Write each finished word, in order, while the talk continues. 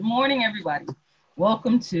Good morning, everybody.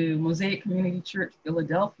 Welcome to Mosaic Community Church,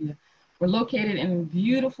 Philadelphia. We're located in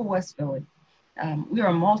beautiful West Philly. We are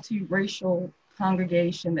a multiracial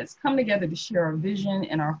congregation that's come together to share our vision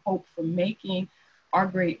and our hope for making our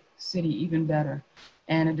great city even better,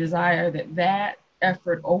 and a desire that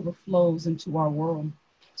effort overflows into our world.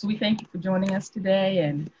 So we thank you for joining us today,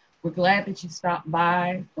 and we're glad that you stopped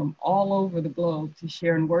by from all over the globe to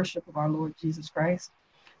share in worship of our Lord Jesus Christ.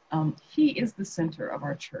 He is the center of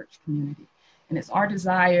our church community. And it's our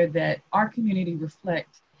desire that our community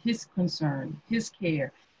reflect his concern, his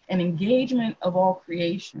care, and engagement of all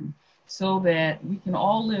creation so that we can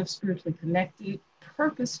all live spiritually connected,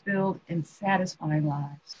 purpose-filled, and satisfying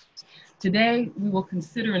lives. Today, we will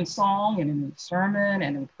consider in song and in sermon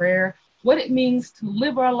and in prayer what it means to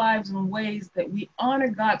live our lives in ways that we honor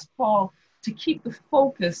God's call to keep in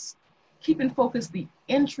focus the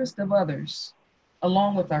interest of others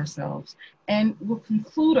along with ourselves. And we'll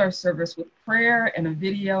conclude our service with prayer and a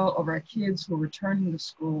video of our kids who are returning to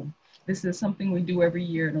school. This is something we do every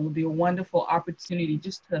year, and it will be a wonderful opportunity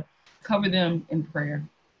just to cover them in prayer.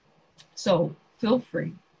 So feel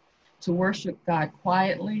free to worship God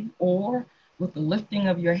quietly or with the lifting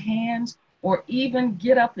of your hands, or even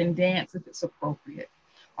get up and dance if it's appropriate.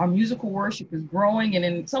 Our musical worship is growing and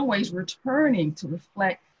in some ways returning to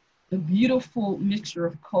reflect the beautiful mixture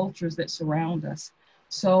of cultures that surround us.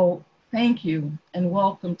 So thank you and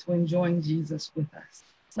welcome to enjoying Jesus with us.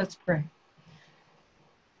 Let's pray.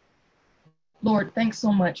 Lord, thanks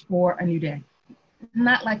so much for a new day.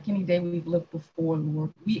 Not like any day we've lived before,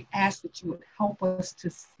 Lord. We ask that you would help us to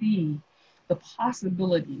see the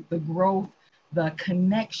possibility, the growth, the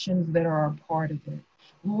connections that are a part of it.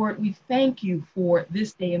 Lord, we thank you for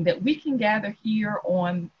this day and that we can gather here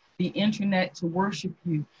on the internet to worship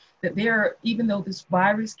you. That there, even though this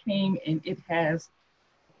virus came and it has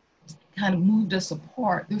kind of moved us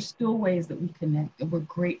apart, there's still ways that we connect, and we're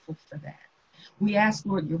grateful for that. We ask,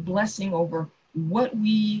 Lord, your blessing over what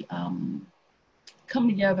we come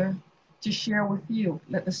together to share with you.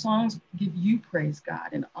 Let the songs give you praise, God,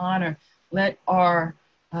 and honor. Let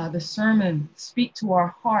the sermon speak to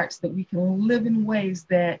our hearts that we can live in ways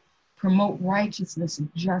that promote righteousness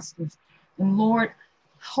and justice. And Lord,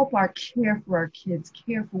 help our care for our kids,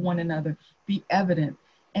 care for one another, be evident,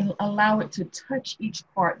 and allow it to touch each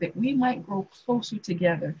part that we might grow closer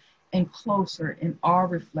together and closer in our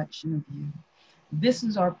reflection of you. This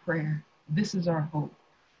is our prayer. This is our hope.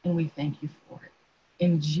 And we thank you for it.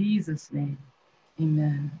 In Jesus' name,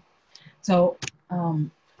 amen. So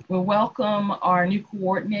we'll welcome our new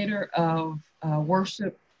coordinator of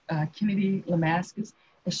worship, Kennedy LaMascus,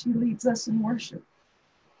 as she leads us in worship.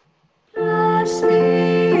 Blessed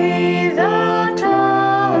be the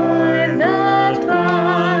tie that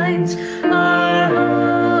binds our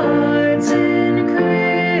hearts in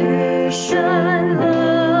Christian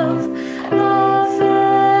love, the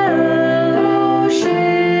fellowship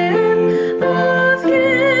of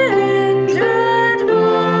kindred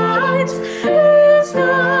minds is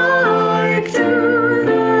like to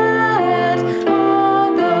that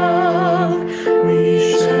above. We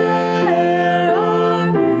share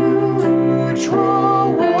our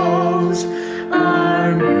mutual woes.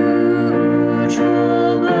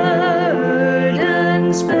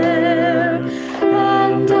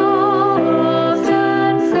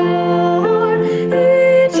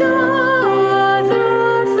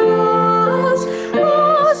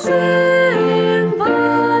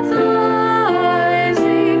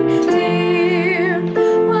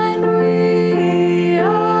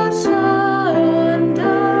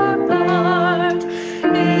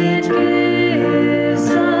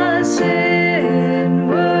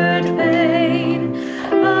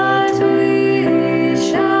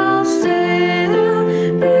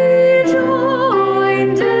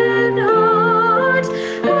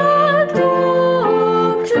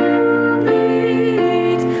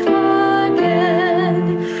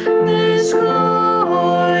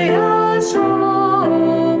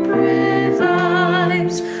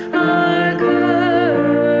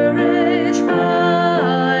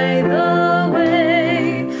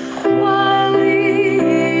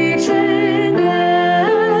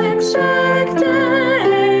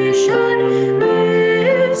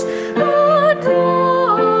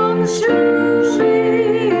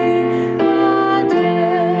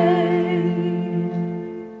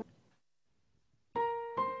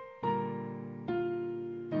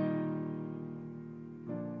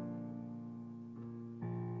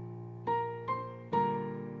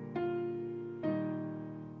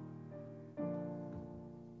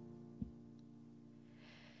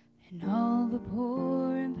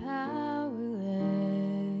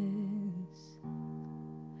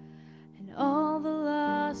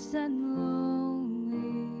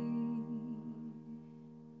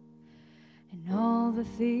 the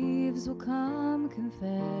thieves will come confess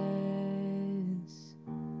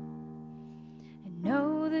and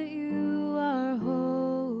know that you are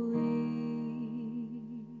holy,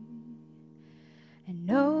 and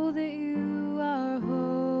know that you are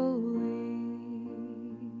holy,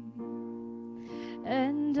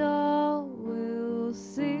 and all will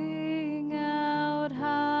sing out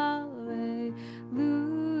hallelujah,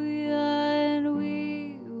 and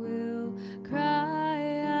we will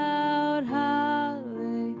cry out hallelujah.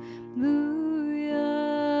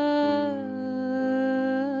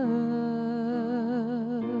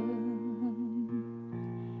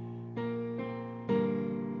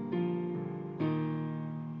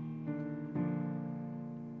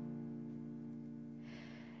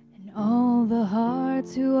 And all the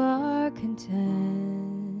hearts who are content,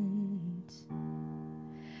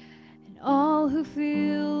 and all who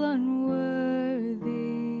feel unworthy,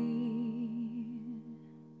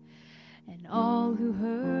 and all who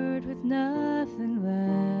hurt with nothing left,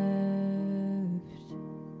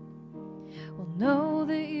 will know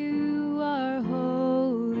that you are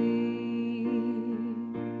holy,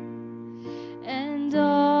 and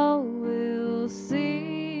all will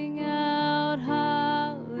sing out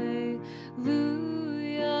hallelujah,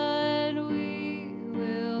 and we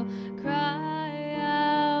will cry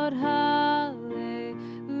out hallelujah.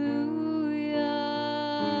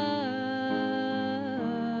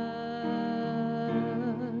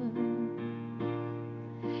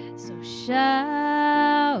 So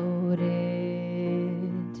shout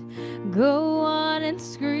it, go on and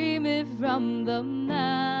scream it from the mountains,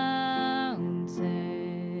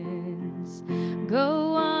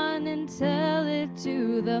 go on and tell it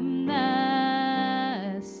to the masses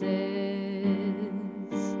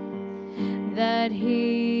that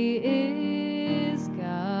He is God.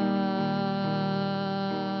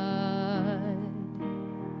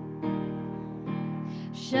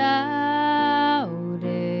 Shout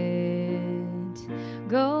it,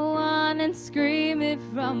 go on and scream it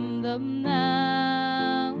from the mountains,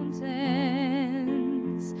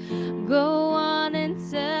 go on and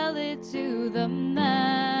tell it to the masses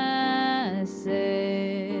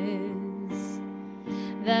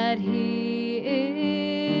that He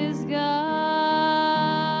is God.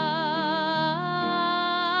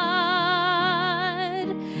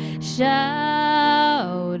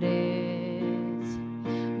 Shout it,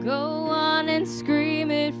 go on and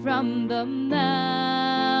scream it from the mountains,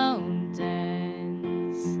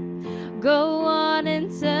 go on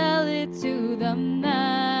and tell it to the masses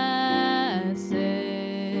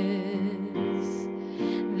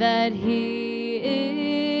that He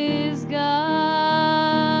is God,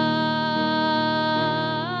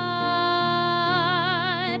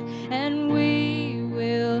 and we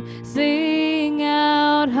will sing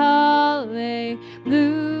out hallelujah,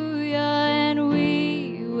 and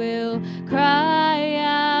we will cry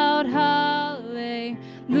out hallelujah,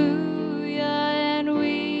 and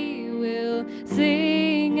we will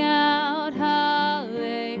sing out hallelujah,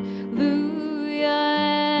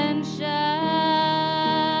 and shout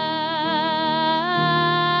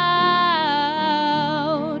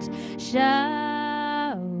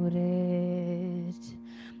it,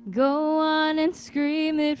 go on and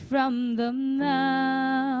scream it from the mountains,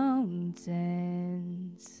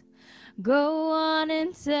 go on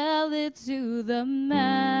and tell it to the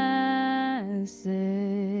masses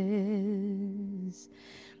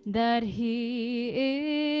that He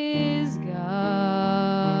is God.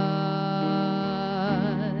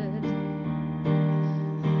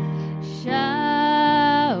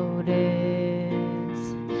 Shout it,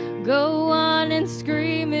 go on and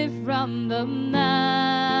scream it from the mountains,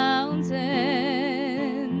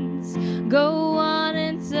 go on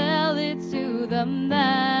and tell it to the masses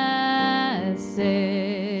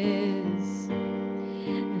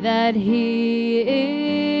that He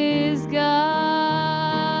is God,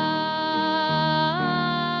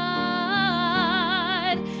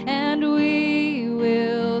 and we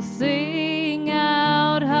will sing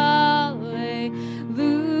out hallelujah,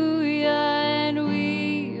 and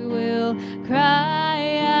we will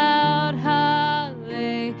cry out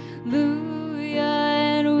hallelujah,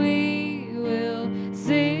 and we will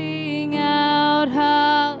sing out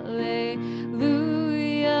hallelujah.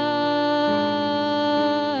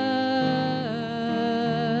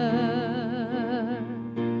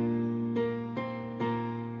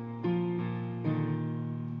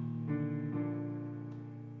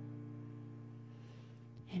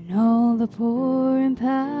 And all the poor and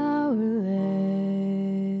powerless,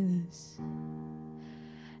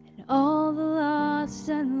 and all the lost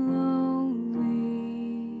and lonely,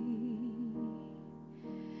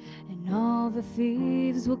 and all the the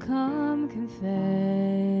thieves will come confess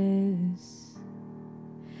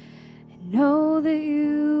and know that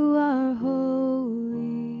you are holy,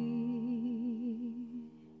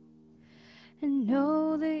 and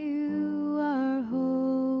know that you are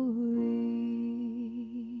holy.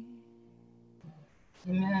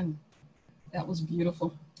 Amen. That was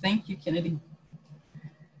beautiful. Thank you, Kennedy.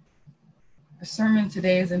 Our sermon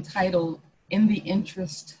today is entitled, In the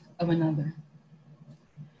Interest of Another.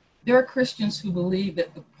 There are Christians who believe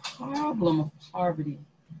that the problem of poverty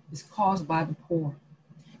is caused by the poor.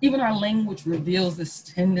 Even our language reveals this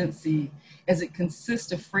tendency, as it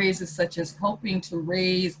consists of phrases such as helping to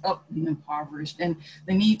raise up the impoverished and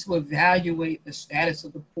the need to evaluate the status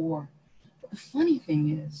of the poor. But the funny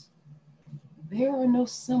thing is, there are no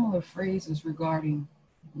similar phrases regarding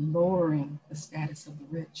lowering the status of the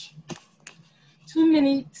rich. To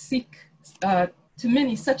many,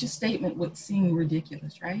 such a statement would seem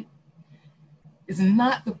ridiculous, right? Is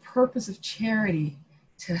not the purpose of charity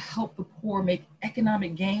to help the poor make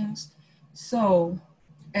economic gains so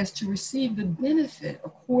as to receive the benefit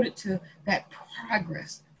accorded to that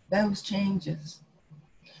progress, those changes?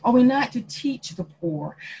 Are we not to teach the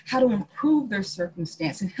poor how to improve their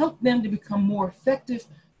circumstance and help them to become more effective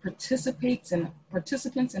participants in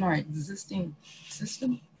our existing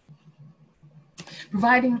system?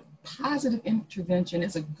 Providing positive intervention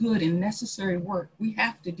is a good and necessary work. We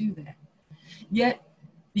have to do that. Yet,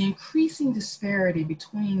 the increasing disparity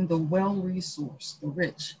between the well-resourced, the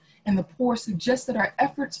rich, and the poor suggests that our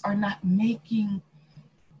efforts are not making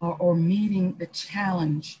or meeting the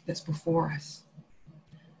challenge that's before us.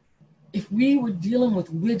 If we were dealing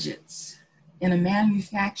with widgets in a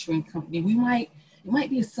manufacturing company, it might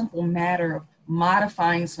be a simple matter of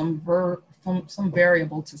modifying some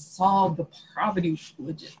variable to solve the poverty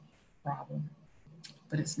widget problem,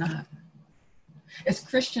 but it's not. As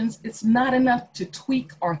Christians, it's not enough to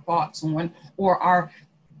tweak our thoughts on or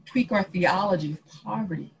tweak our theology of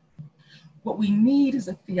poverty. What we need is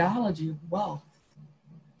a theology of wealth,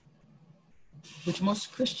 which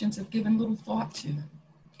most Christians have given little thought to,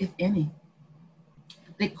 if any.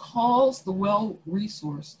 They cause the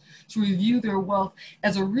well-resourced to review their wealth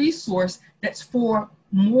as a resource that's for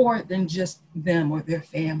more than just them or their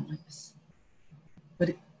families,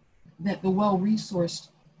 but that the well-resourced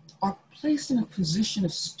are placed in a position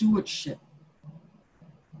of stewardship,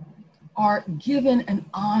 are given an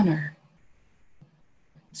honor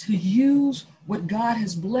to use what God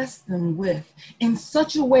has blessed them with in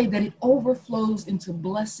such a way that it overflows into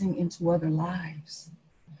blessing into other lives.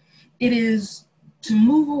 It is to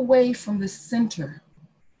move away from the center,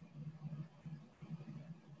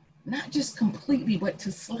 not just completely, but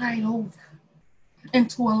to slide over and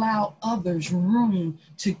to allow others room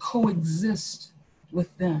to coexist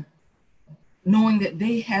with them, knowing that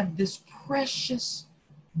they have this precious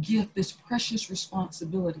gift, this precious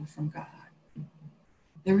responsibility from God.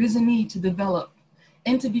 There is a need to develop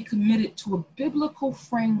and to be committed to a biblical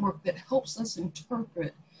framework that helps us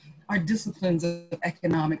interpret our disciplines of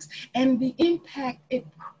economics and the impact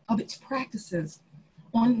of its practices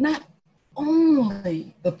on not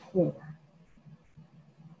only the poor,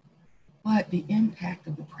 but the impact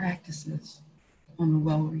of the practices on the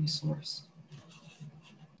well-resourced.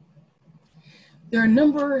 There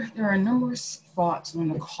are numerous thoughts on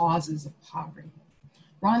the causes of poverty.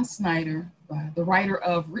 Ron Snyder, the writer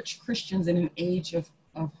of Rich Christians in an Age of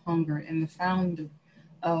Hunger and the founder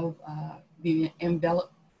of the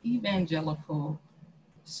Evangelical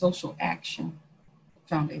Social Action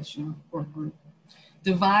Foundation or group,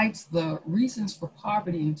 divides the reasons for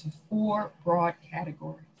poverty into 4 broad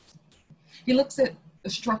categories. He looks at the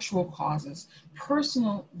structural causes,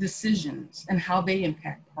 personal decisions and how they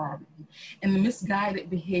impact poverty, and the misguided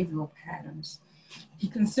behavioral patterns. He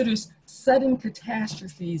considers sudden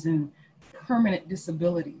catastrophes and permanent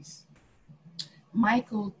disabilities.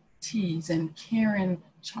 Michael Tees and Karen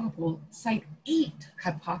Chappell cite 8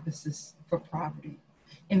 hypotheses for poverty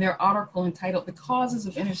in their article entitled The Causes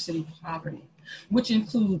of Inner City Poverty, which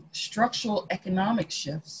include structural economic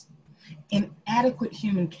shifts, inadequate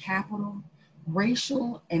human capital,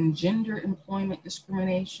 racial and gender employment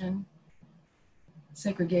discrimination,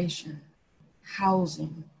 segregation,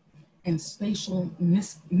 housing, and spatial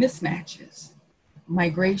mismatches,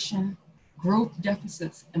 migration, growth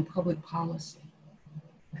deficits, and public policy.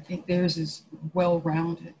 I think theirs is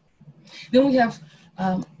well-rounded. Then we have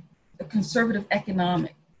a conservative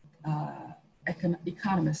economist,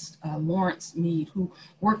 Lawrence Mead, who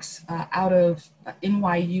works out of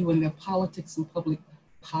NYU in their Politics and Public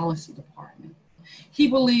Policy Department. He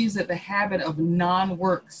believes that the habit of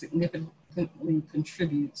non-work significantly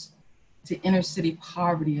contributes to inner city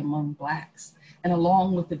poverty among Blacks, and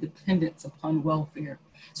along with the dependence upon welfare.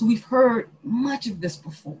 So we've heard much of this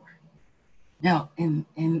before. Now, and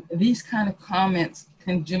these kind of comments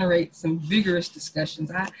can generate some vigorous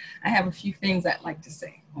discussions. I have a few things I'd like to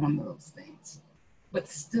say on those things. But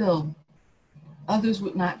still, others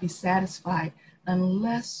would not be satisfied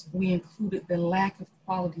unless we included the lack of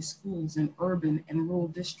quality schools in urban and rural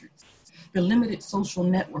districts, the limited social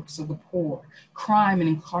networks of the poor, crime and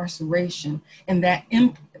incarceration, and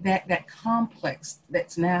that complex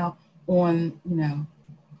that's now on,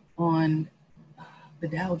 on the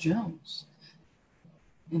Dow Jones,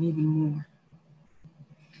 and even more.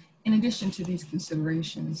 In addition to these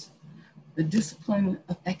considerations, the discipline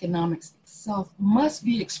of economics itself must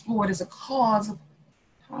be explored as a cause of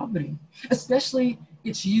poverty, especially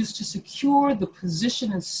its use to secure the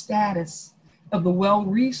position and status of the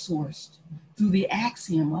well-resourced through the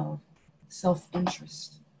axiom of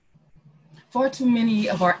self-interest. Far too many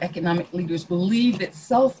of our economic leaders believe that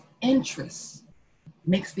self-interest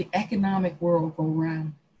makes the economic world go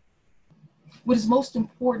round. What is most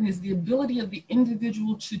important is the ability of the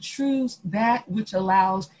individual to choose that which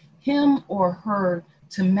allows him or her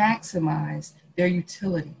to maximize their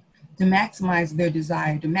utility, to maximize their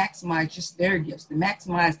desire, to maximize just their gifts, to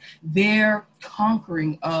maximize their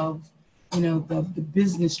conquering of, the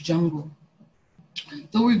business jungle.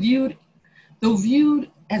 Though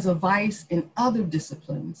viewed as a vice in other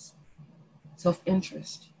disciplines,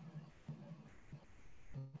 self-interest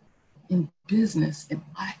in business and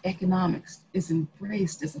economics is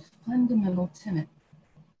embraced as a fundamental tenet.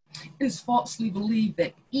 It is falsely believed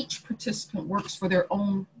that each participant works for their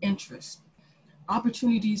own interest.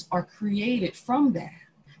 Opportunities are created from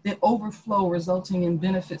that overflow, resulting in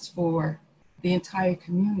benefits for the entire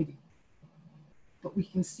community. But we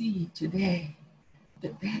can see today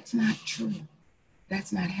that that's not true.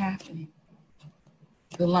 That's not happening.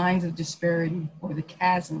 The lines of disparity, or the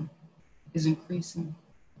chasm, is increasing.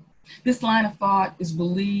 This line of thought is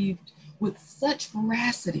believed with such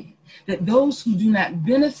veracity that those who do not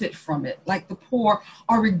benefit from it, like the poor,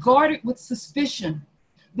 are regarded with suspicion.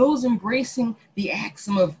 Those embracing the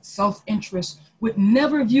axiom of self-interest would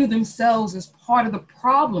never view themselves as part of the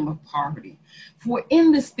problem of poverty. For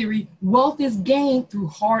in this theory, wealth is gained through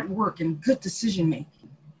hard work and good decision-making.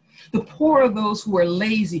 The poor are those who are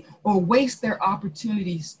lazy or waste their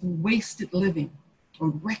opportunities through wasted living or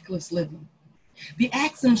reckless living. The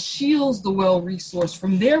axiom shields the well-resourced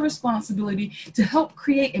from their responsibility to help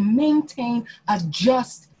create and maintain a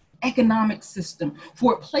just economic system,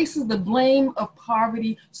 for it places the blame of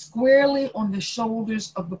poverty squarely on the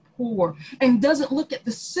shoulders of the poor and doesn't look at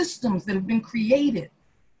the systems that have been created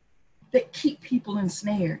that keep people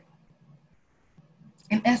ensnared.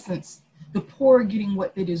 In essence, the poor are getting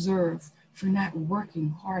what they deserve for not working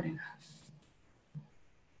hard enough.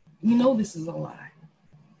 We know this is a lie.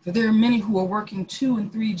 For there are many who are working 2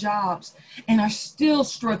 and 3 jobs and are still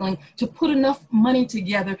struggling to put enough money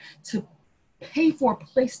together to pay for a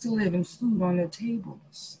place to live and food on their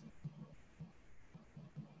tables.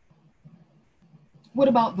 What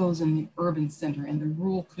about those in the urban center and the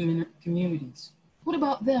rural communities? What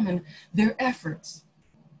about them and their efforts?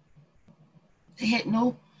 They had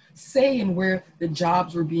no say in where the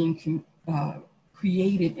jobs were being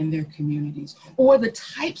created in their communities, or the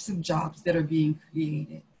types of jobs that are being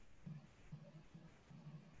created.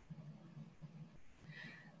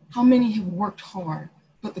 How many have worked hard,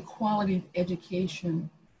 but the quality of education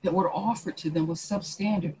that were offered to them was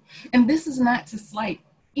substandard? And this is not to slight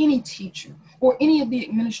any teacher or any of the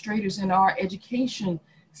administrators in our education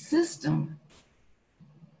system.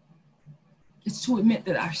 It's to admit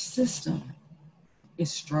that our system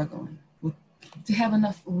is struggling to have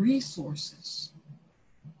enough resources,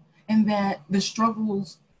 and that the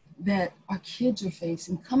struggles that our kids are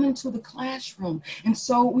facing come into the classroom. And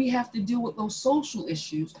so we have to deal with those social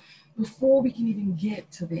issues before we can even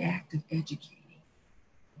get to the act of educating.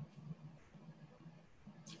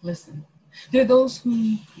 Listen, there are those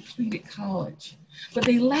who completed college, but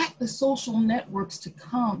they lack the social networks that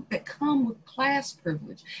come with class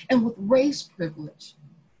privilege and with race privilege,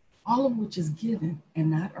 all of which is given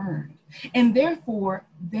and not earned. And therefore,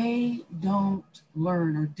 they don't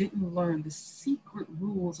learn or didn't learn the secret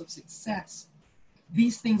rules of success.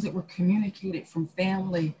 These things that were communicated from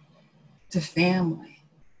family to family,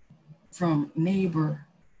 from neighbor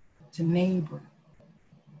to neighbor,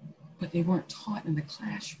 but they weren't taught in the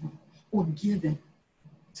classroom or given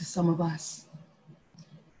to some of us.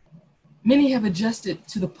 Many have adjusted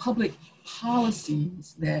to the public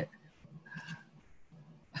policies that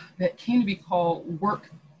came to be called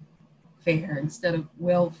workfare instead of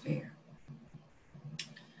welfare.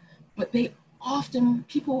 but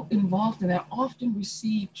people involved in that often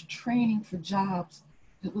received training for jobs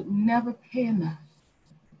that would never pay enough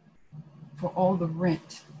for all the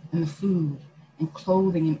rent and the food and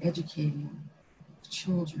clothing and educating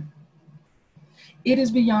children. It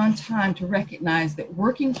is beyond time to recognize that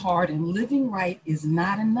working hard and living right is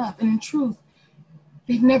not enough. And in truth,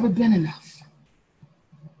 they've never been enough.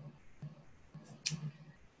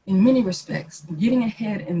 In many respects, getting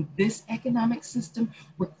ahead in this economic system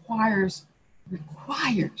requires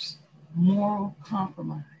moral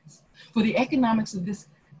compromise. For the economics of this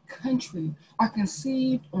country are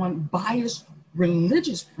conceived on biased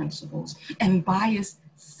religious principles and biased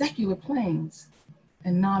secular planes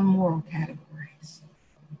and non-moral categories.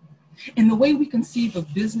 In the way we conceive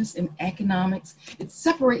of business and economics, it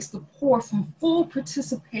separates the poor from full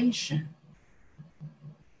participation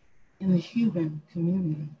in the human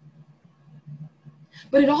community.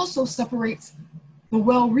 But it also separates the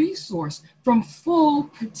well-resourced from full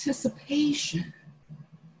participation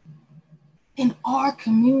in our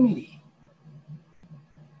community.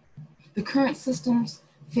 The current systems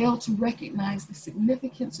fail to recognize the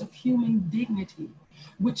significance of human dignity,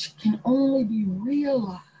 which can only be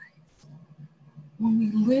realized when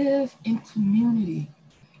we live in community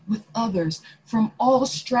with others from all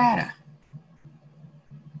strata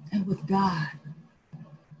and with God.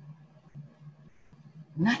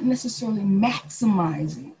 Not necessarily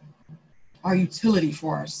maximizing our utility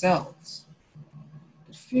for ourselves,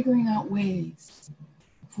 but figuring out ways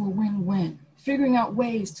for win-win, figuring out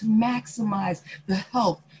ways to maximize the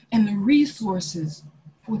health and the resources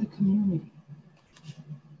for the community.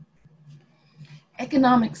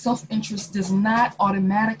 Economic self-interest does not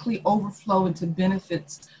automatically overflow into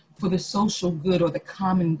benefits for the social good or the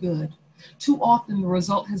common good. Too often the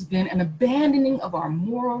result has been an abandoning of our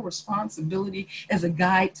moral responsibility as a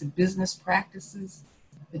guide to business practices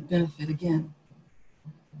that benefit, again,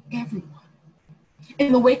 everyone.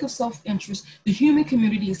 In the wake of self-interest, the human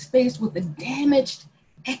community is faced with a damaged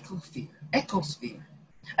ecosphere.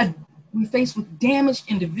 We're faced with damaged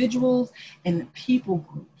individuals and people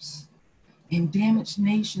groups and damaged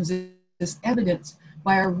nations, as evidenced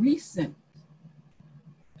by our recent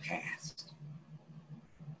past.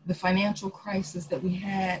 The financial crisis that we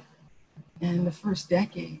had in the first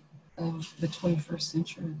decade of the 21st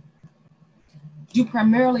century, due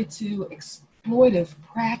primarily to exploitive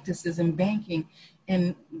practices in banking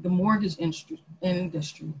and the mortgage industry, and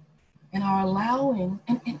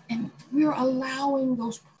we're allowing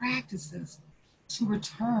those practices to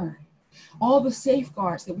return. All the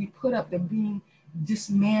safeguards that we put up, they're being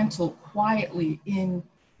dismantled quietly in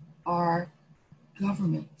our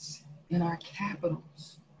governments, in our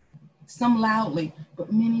capitals. Some loudly,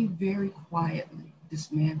 but many very quietly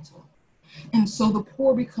dismantled. And so the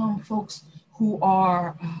poor become folks who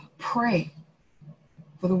are prey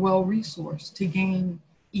for the well-resourced to gain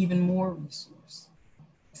even more resource.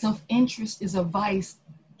 Self-interest is a vice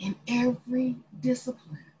in every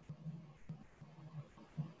discipline.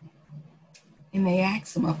 In the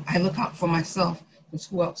axiom of, I look out for myself, because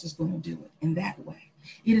who else is going to do it in that way?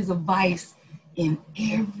 It is a vice in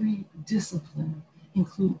every discipline,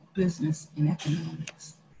 include business and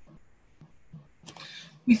economics.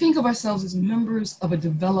 We think of ourselves as members of a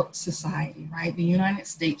developed society, right? The United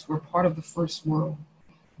States, we're part of the first world.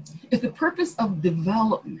 If the purpose of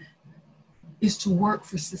development is to work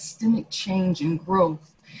for systemic change and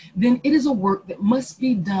growth, then it is a work that must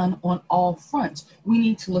be done on all fronts. We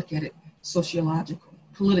need to look at it sociologically,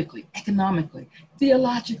 politically, economically,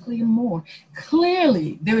 theologically, and more.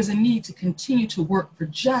 Clearly, there is a need to continue to work for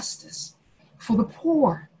justice for the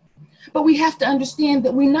poor. But we have to understand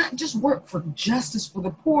that we not just work for justice for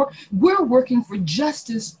the poor, we're working for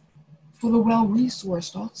justice for the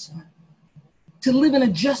well-resourced also. To live in a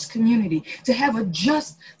just community, to have a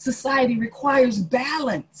just society requires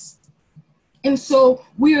balance. And so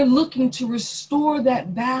we are looking to restore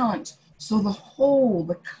that balance so the whole,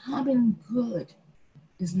 the common good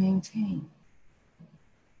is maintained.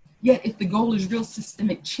 Yet if the goal is real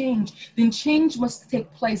systemic change, then change must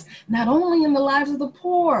take place not only in the lives of the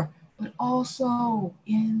poor, but also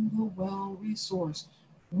in the well-resourced.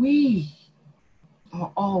 We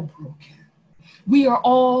are all broken. We are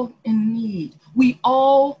all in need. We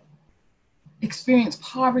all experience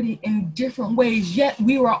poverty in different ways, yet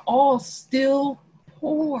we are all still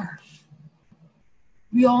poor.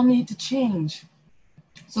 We all need to change.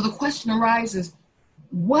 So the question arises,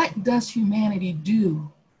 what does humanity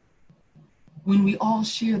do when we all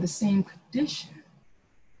share the same condition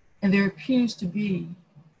and there appears to be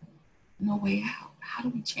no way out? How do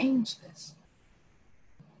we change this?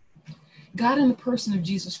 God in the person of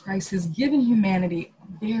Jesus Christ has given humanity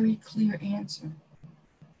a very clear answer.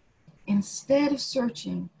 Instead of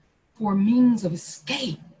searching for means of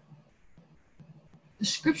escape, the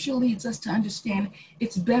scripture leads us to understand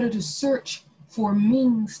it's better to search for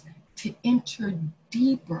means to enter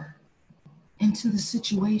deeper into the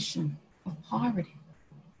situation of poverty,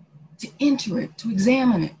 to enter it, to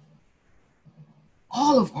examine it,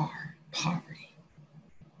 all of our poverty,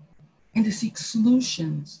 and to seek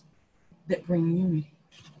solutions that bring unity.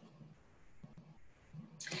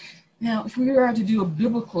 Now, if we are to do a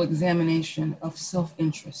biblical examination of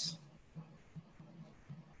self-interest,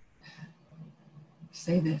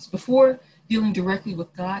 say this: before dealing directly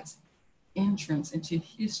with God's entrance into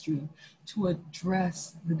history to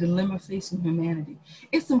address the dilemma facing humanity,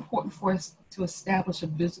 it's important for us to establish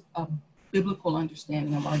a biblical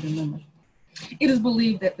understanding of our dilemma. It is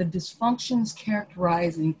believed that the dysfunctions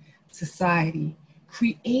characterizing society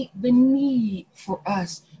create the need for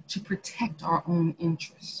us to protect our own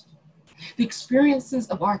interests. The experiences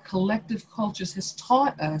of our collective cultures has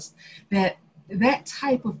taught us that that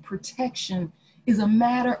type of protection is a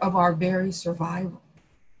matter of our very survival.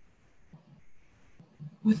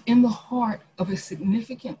 Within the heart of a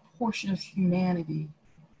significant portion of humanity,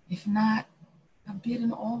 if not a bit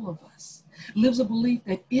in all of us, lives a belief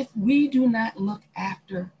that if we do not look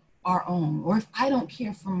after our own, or if I don't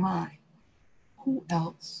care for mine, who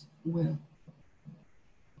else will?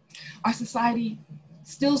 Our society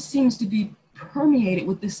still seems to be permeated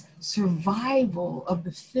with this survival of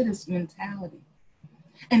the fittest mentality,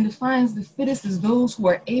 and defines the fittest as those who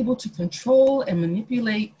are able to control and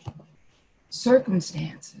manipulate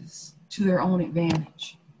circumstances to their own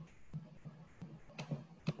advantage.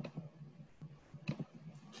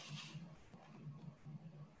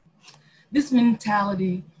 This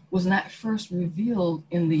mentality was not first revealed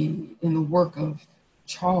in the work of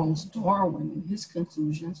Charles Darwin and his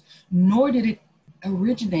conclusions, nor did it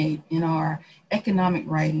originate in our economic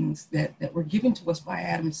writings that were given to us by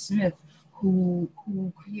Adam Smith, who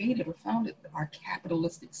created or founded our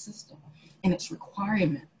capitalistic system and its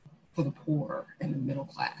requirement for the poor and the middle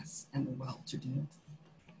class and the well-to-do.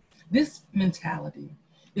 This mentality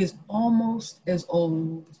is almost as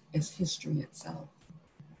old as history itself.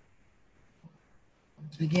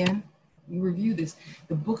 Again, we review this.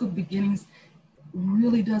 The book of beginnings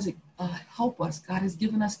really does help us. God has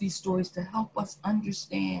given us these stories to help us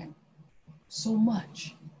understand so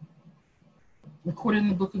much. Recorded in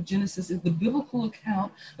the book of Genesis is the biblical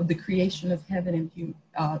account of the creation of heaven and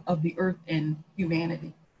of the earth and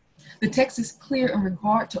humanity. The text is clear in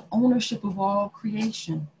regard to ownership of all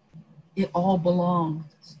creation. It all belongs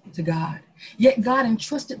to God. Yet God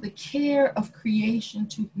entrusted the care of creation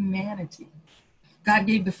to humanity. God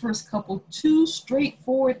gave the first couple two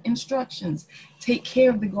straightforward instructions: take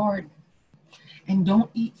care of the garden and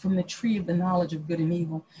don't eat from the tree of the knowledge of good and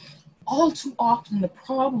evil. All too often, the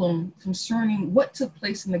problem concerning what took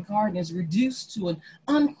place in the garden is reduced to an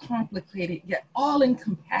uncomplicated yet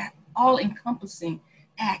all-encompassing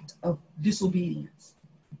act of disobedience.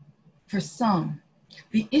 For some,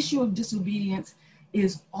 the issue of disobedience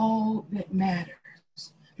is all that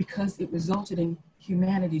matters because it resulted in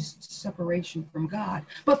humanity's separation from God.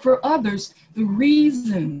 But for others, the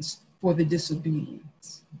reasons for the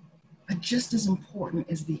disobedience are just as important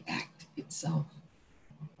as the act itself.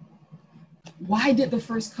 Why did the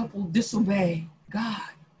first couple disobey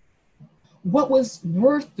God? What was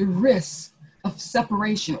worth the risk of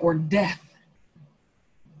separation or death?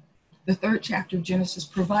 The third chapter of Genesis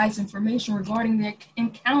provides information regarding the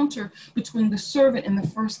encounter between the servant and the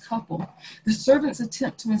first couple. The servant's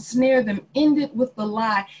attempt to ensnare them ended with the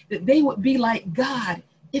lie that they would be like God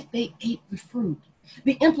if they ate the fruit.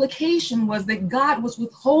 The implication was that God was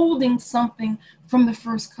withholding something from the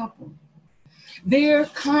first couple. Their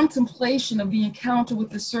contemplation of the encounter with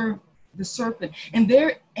the serpent and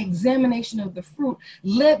their examination of the fruit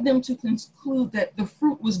led them to conclude that the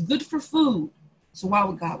fruit was good for food. So why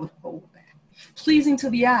would God withhold that? Pleasing to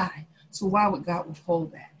the eye. So why would God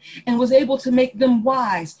withhold that? And was able to make them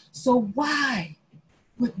wise. So why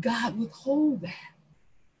would God withhold that?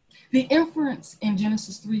 The inference in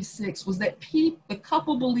Genesis 3:6 was that the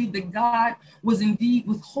couple believed that God was indeed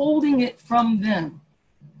withholding it from them.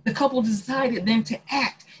 The couple decided then to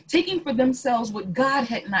act, taking for themselves what God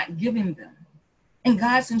had not given them. And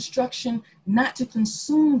God's instruction not to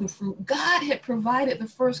consume the fruit, God had provided the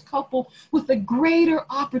first couple with a greater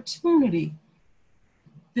opportunity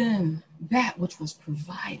than that which was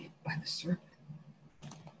provided by the serpent.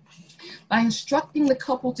 By instructing the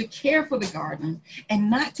couple to care for the garden and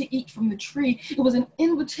not to eat from the tree, it was an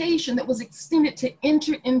invitation that was extended to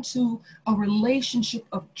enter into a relationship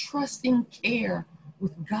of trusting care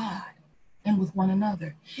with God and with one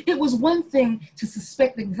another. It was one thing to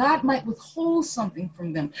suspect that God might withhold something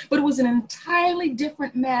from them, but it was an entirely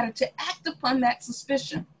different matter to act upon that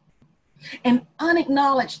suspicion. An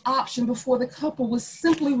unacknowledged option before the couple was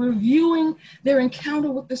simply reviewing their encounter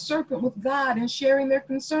with the serpent with God and sharing their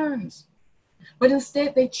concerns. But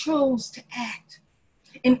instead, they chose to act.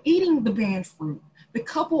 In eating the banned fruit, the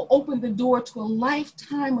couple opened the door to a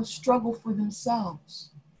lifetime of struggle for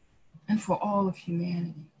themselves and for all of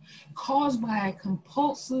humanity, caused by a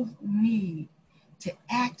compulsive need to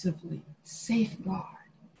actively safeguard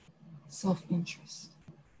self-interest.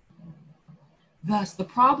 Thus, the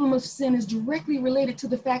problem of sin is directly related to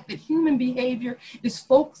the fact that human behavior is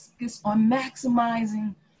focused on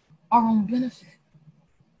maximizing our own benefit.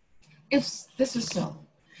 If this is so,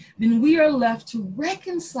 then we are left to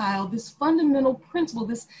reconcile this fundamental principle,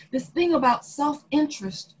 this thing about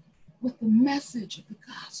self-interest, with the message of the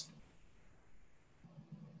gospel.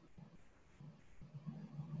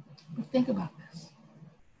 But think about this.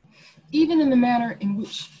 Even in the manner in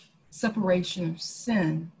which separation of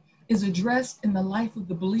sin is addressed in the life of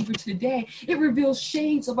the believer today, it reveals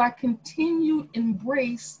shades of our continued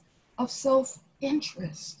embrace of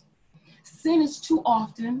self-interest. Sin is too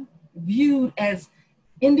often viewed as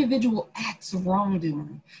individual acts of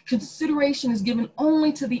wrongdoing. Consideration is given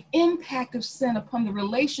only to the impact of sin upon the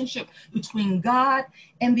relationship between God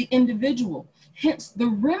and the individual. Hence, the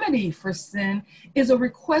remedy for sin is a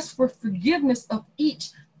request for forgiveness of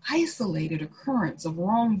each isolated occurrence of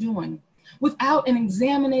wrongdoing, without an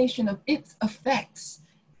examination of its affects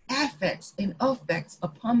and effects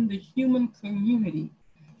upon the human community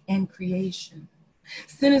and creation.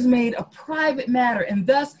 Sin is made a private matter, and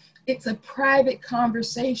thus it's a private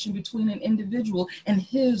conversation between an individual and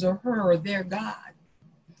his or her or their God.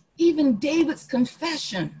 Even David's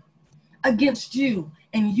confession, "Against you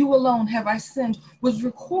and you alone have I sinned," was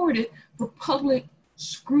recorded for public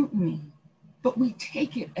scrutiny, but we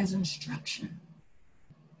take it as instruction.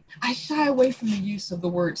 I shy away from the use of the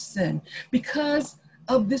word sin because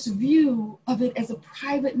of this view of it as a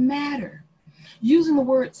private matter. Using the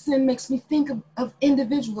word sin makes me think of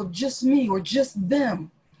individual, of just me or just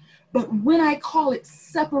them. But when I call it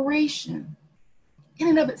separation, in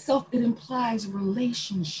and of itself, it implies a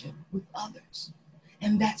relationship with others.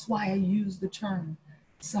 And that's why I use the term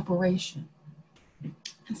separation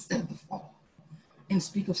instead of the fall, and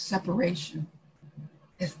speak of separation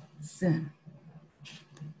as sin.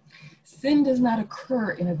 Sin does not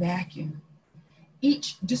occur in a vacuum.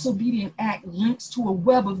 Each disobedient act links to a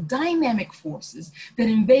web of dynamic forces that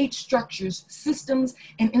invade structures, systems,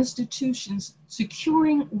 and institutions,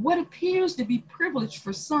 securing what appears to be privilege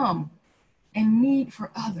for some and need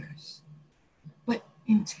for others, but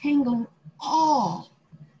entangling all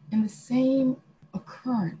in the same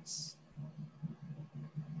occurrence: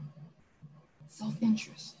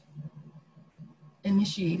 self-interest,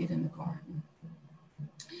 initiated in the garden.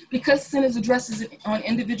 Because sin is addressed on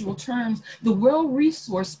individual terms, the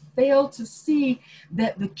well-resourced fail to see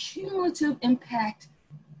that the cumulative impact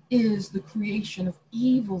is the creation of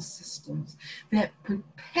evil systems that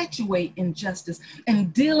perpetuate injustice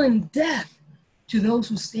and deal in death to those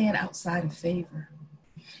who stand outside of favor.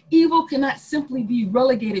 Evil cannot simply be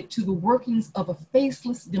relegated to the workings of a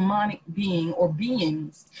faceless demonic being or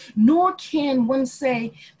beings, nor can one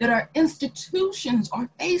say that our institutions are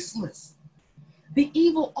faceless. The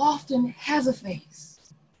evil often has a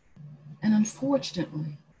face, and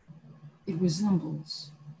unfortunately, it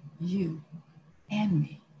resembles you and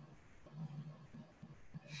me.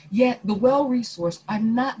 Yet the well-resourced are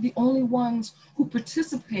not the only ones who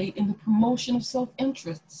participate in the promotion of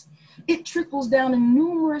self-interests. It trickles down in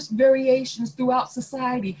numerous variations throughout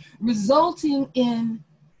society, resulting in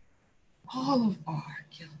all of our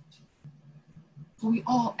guilt. For we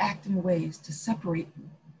all act in ways to separate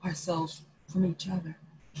ourselves from each other.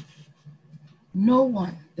 No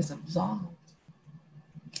one is absolved.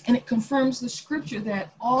 And it confirms the scripture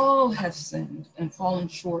that all have sinned and fallen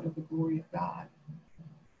short of the glory of God.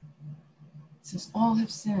 Since all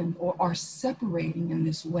have sinned or are separating in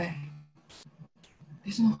this way,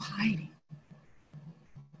 there's no hiding.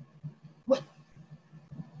 What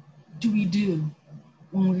do we do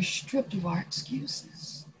when we're stripped of our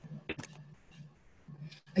excuses?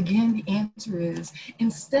 Again, the answer is,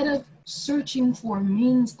 instead of searching for a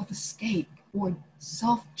means of escape or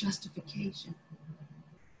self-justification,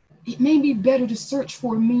 it may be better to search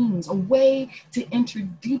for a means, a way to enter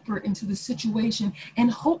deeper into the situation and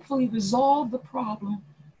hopefully resolve the problem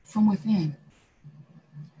from within.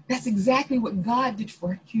 That's exactly what God did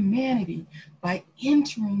for humanity by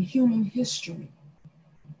entering human history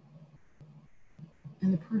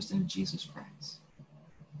in the person of Jesus Christ.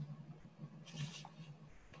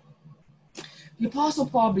 The Apostle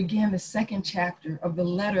Paul began the second chapter of the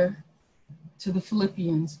letter to the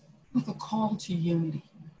Philippians with a call to unity.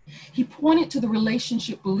 He pointed to the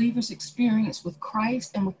relationship believers experience with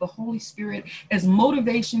Christ and with the Holy Spirit as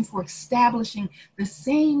motivation for establishing the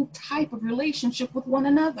same type of relationship with one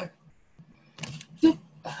another.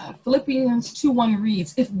 Philippians 2:1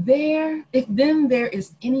 reads, if then there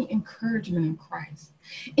is any encouragement in Christ,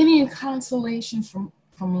 any consolation from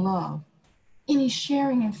love, any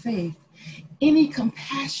sharing in faith, any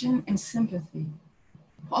compassion and sympathy.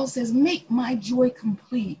 Paul says, make my joy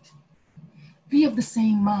complete. Be of the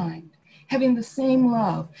same mind, having the same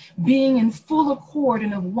love, being in full accord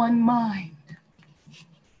and of one mind.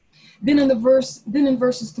 Then in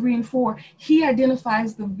verses 3 and 4, he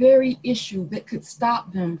identifies the very issue that could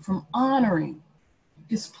stop them from honoring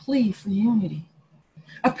his plea for unity.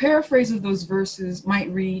 A paraphrase of those verses might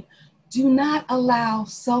read, do not allow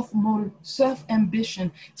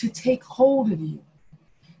self-ambition to take hold of you.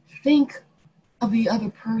 Think of the other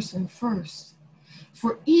person first.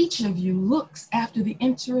 For if each of you looks after the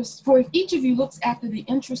interest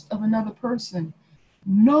of another person,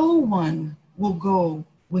 no one will go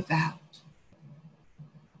without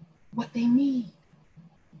what they need.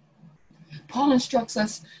 Paul instructs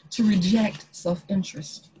us to reject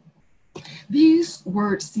self-interest. These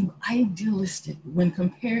words seem idealistic when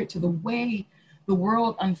compared to the way the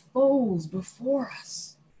world unfolds before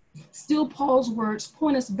us. Still, Paul's words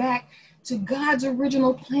point us back to God's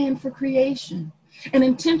original plan for creation, an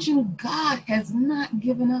intention God has not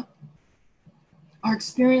given up. Our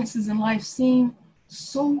experiences in life seem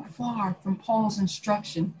so far from Paul's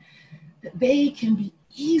instruction that they can be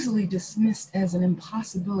easily dismissed as an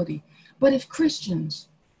impossibility. But if Christians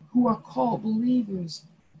who are called believers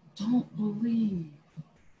don't believe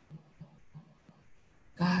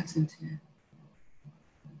God's intent,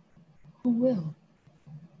 who will?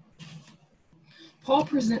 Paul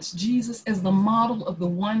presents Jesus as the model of the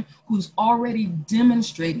one who's already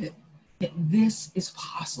demonstrated that this is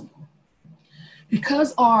possible.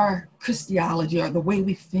 Because our Christology, or the way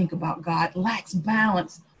we think about God, lacks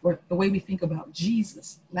balance, or the way we think about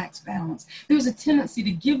Jesus lacks balance, there's a tendency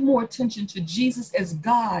to give more attention to Jesus as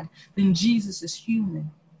God than Jesus as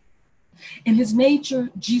human. In his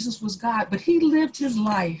nature, Jesus was God, but he lived his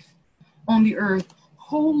life on the earth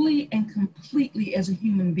wholly and completely as a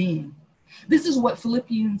human being. This is what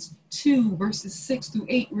Philippians 2, verses 6 through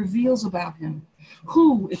 8 reveals about him,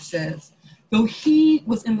 who, it says, though he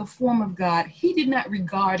was in the form of God, he did not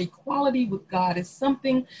regard equality with God as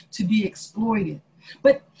something to be exploited,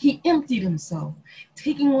 but he emptied himself,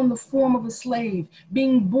 taking on the form of a slave,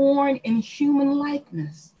 being born in human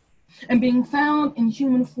likeness. And being found in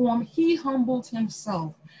human form, he humbled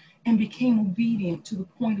himself and became obedient to the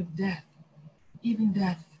point of death, even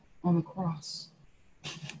death on the cross.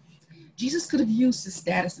 Jesus could have used his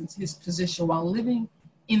status and his position while living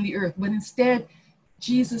in the earth, but instead,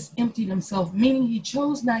 Jesus emptied himself, meaning he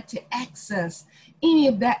chose not to access any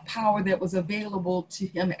of that power that was available to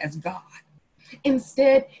him as God.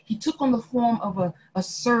 Instead, he took on the form of a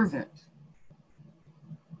servant.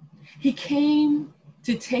 He came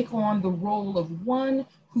to take on the role of one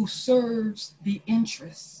who serves the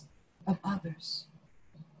interests of others.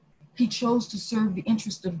 He chose to serve the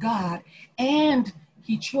interest of God, and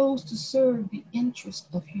he chose to serve the interest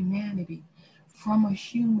of humanity from a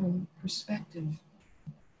human perspective.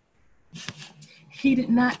 He did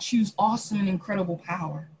not choose awesome and incredible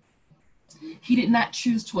power. He did not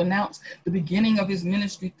choose to announce the beginning of his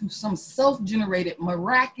ministry through some self-generated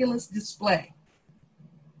miraculous display.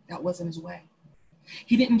 That wasn't his way.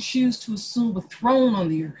 He didn't choose to assume a throne on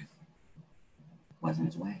the earth. Wasn't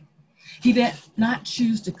his way. He did not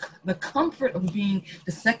choose the comfort of being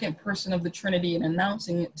the second person of the Trinity and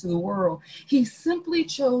announcing it to the world. He simply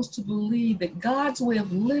chose to believe that God's way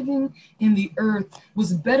of living in the earth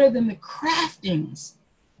was better than the craftings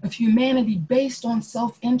of humanity based on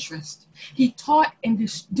self-interest. He taught and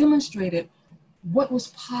demonstrated what was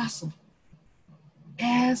possible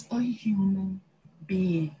as a human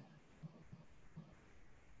being.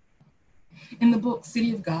 In the book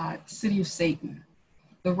City of God, City of Satan,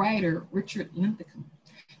 the writer Richard Linthicum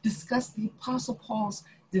discussed the Apostle Paul's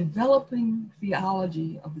developing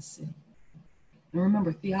theology of the city. And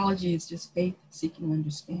remember, theology is just faith seeking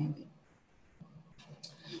understanding.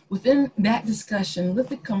 Within that discussion,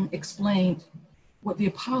 Linthicum explained what the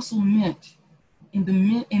apostle meant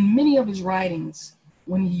in many of his writings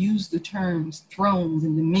when he used the terms thrones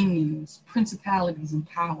and dominions, principalities and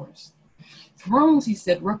powers. Thrones, he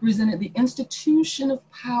said, represented the institution of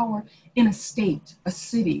power in a state, a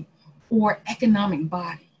city, or economic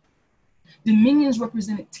body. Dominions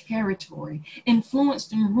represented territory,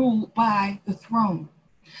 influenced and ruled by the throne.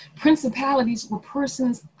 Principalities were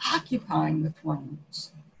persons occupying the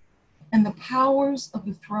thrones. And the powers of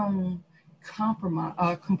the throne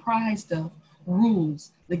comprised of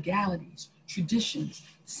rules, legalities, traditions,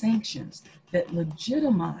 sanctions that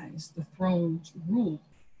legitimize the throne's rule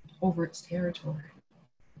over its territory.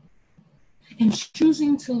 In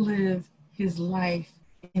choosing to live his life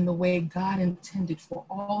in the way God intended for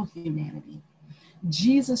all humanity,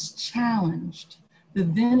 Jesus challenged the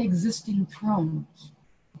then existing thrones,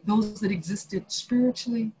 those that existed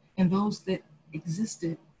spiritually and those that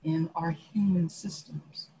existed in our human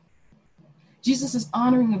systems. Jesus'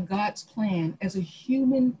 honoring of God's plan as a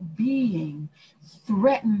human being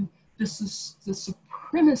threatened the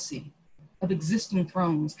supremacy of existing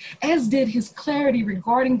thrones, as did his clarity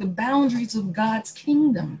regarding the boundaries of God's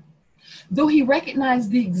kingdom. Though he recognized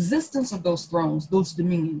the existence of those thrones, those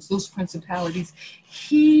dominions, those principalities,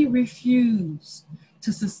 he refused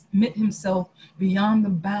to submit himself beyond the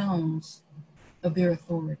bounds of their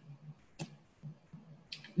authority.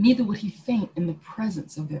 Neither would he faint in the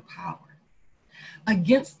presence of their power.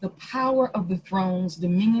 Against the power of the thrones,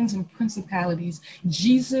 dominions, and principalities,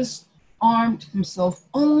 Jesus armed himself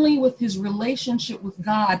only with his relationship with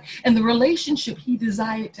God and the relationship he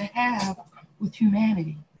desired to have with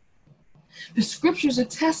humanity. The scriptures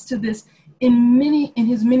attest to this in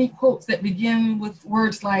his many quotes that begin with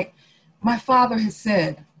words like, "My Father has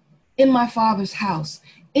said, in my Father's house,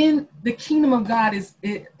 in the kingdom of God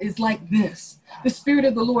is like this. The Spirit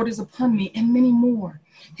of the Lord is upon me," and many more.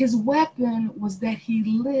 His weapon was that he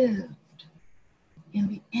lived in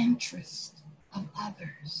the interest of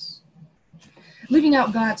others. Living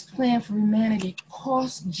out God's plan for humanity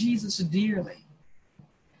cost Jesus dearly.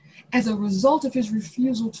 As a result of his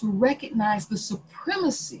refusal to recognize the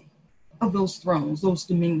supremacy of those thrones, those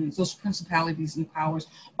dominions, those principalities and powers,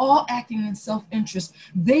 all acting in self-interest,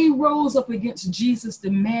 they rose up against Jesus,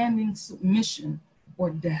 demanding submission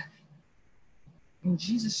or death. And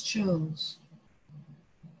Jesus chose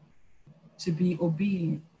to be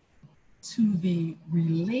obedient to the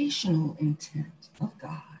relational intent of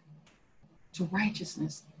God, to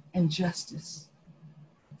righteousness and justice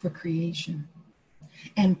for creation,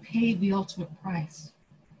 and paid the ultimate price,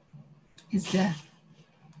 his death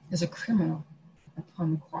as a criminal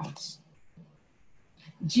upon the cross.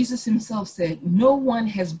 Jesus himself said, "No one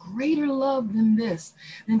has greater love than this,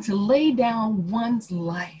 than to lay down one's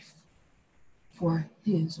life for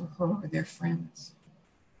his or her or their friends."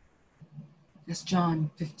 That's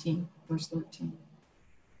John 15, verse 13.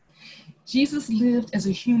 Jesus lived as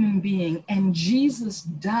a human being, and Jesus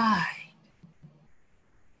died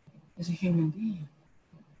as a human being.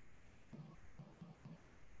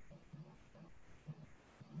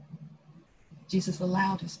 Jesus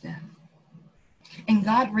allowed his death. And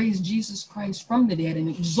God raised Jesus Christ from the dead and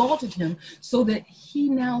exalted him so that he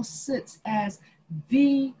now sits as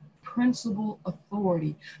the principal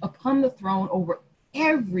authority upon the throne over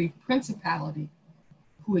every principality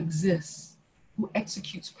who exists, who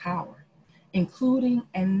executes power, including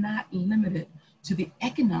and not limited to the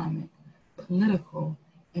economic, political,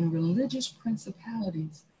 and religious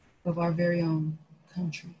principalities of our very own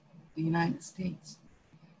country, the United States.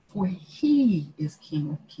 For he is King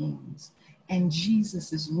of Kings, and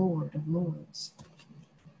Jesus is Lord of Lords.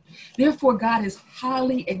 Therefore, God has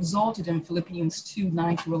highly exalted him, Philippians 2,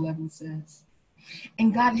 9-11 says.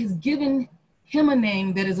 And God has given him a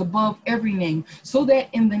name that is above every name, so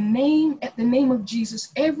that at the name of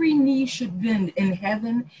Jesus, every knee should bend in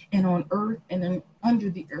heaven and on earth and under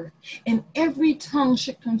the earth. And every tongue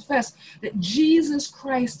should confess that Jesus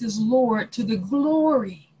Christ is Lord, to the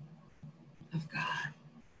glory of God.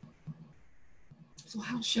 So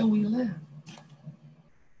how shall we live?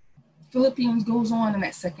 Philippians goes on in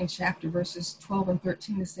that second chapter, verses 12 and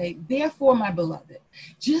 13 to say, "Therefore, my beloved,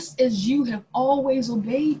 just as you have always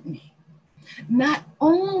obeyed me, not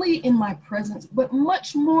only in my presence, but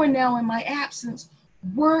much more now in my absence,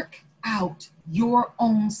 work out your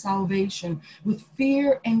own salvation with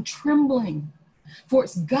fear and trembling. For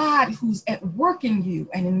it's God who's at work in you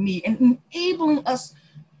and in me, and enabling us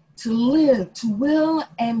to live, to will,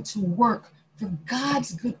 and to work for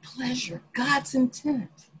God's good pleasure, God's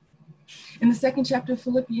intent." In the second chapter of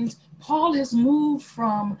Philippians, Paul has moved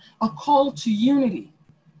from a call to unity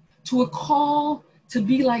to a call to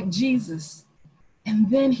be like Jesus. And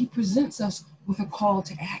then he presents us with a call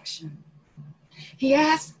to action. He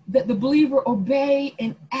asks that the believer obey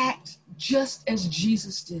and act just as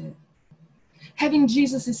Jesus did. Having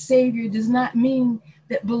Jesus as Savior does not mean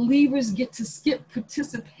that believers get to skip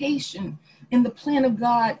participation in the plan of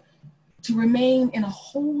God to remain in a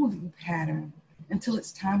holding pattern until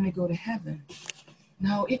it's time to go to heaven.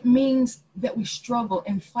 No, it means that we struggle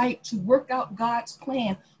and fight to work out God's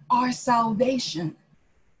plan, our salvation,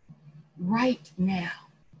 right now,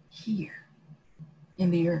 here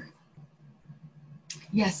in the earth.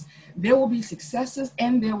 Yes, there will be successes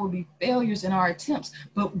and there will be failures in our attempts,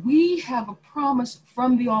 but we have a promise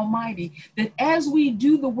from the Almighty that as we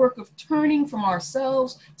do the work of turning from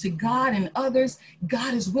ourselves to God and others,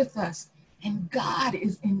 God is with us and God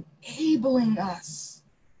is enabling us.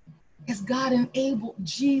 As God enabled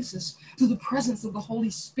Jesus through the presence of the Holy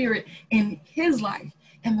Spirit in his life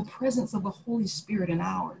and the presence of the Holy Spirit in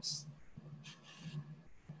ours.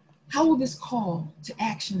 How will this call to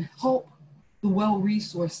action help the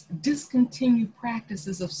well-resourced discontinue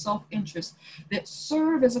practices of self-interest that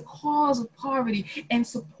serve as a cause of poverty and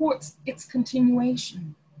supports its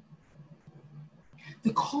continuation?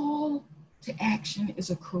 The call to action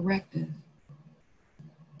is a corrective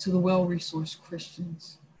to the well-resourced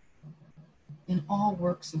Christians in all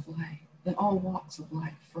walks of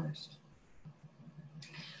life first.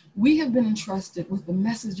 We have been entrusted with the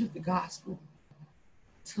message of the gospel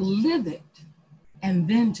to live it and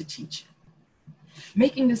then to teach it.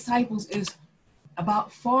 Making disciples is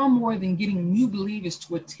about far more than getting new believers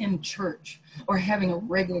to attend church or having a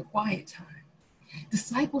regular quiet time.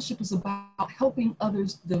 Discipleship is about helping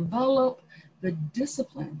others develop the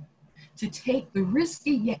discipline to take the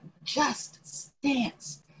risky yet just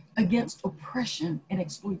stance against oppression and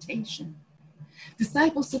exploitation.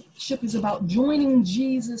 Discipleship is about joining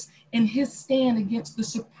Jesus in his stand against the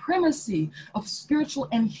supremacy of spiritual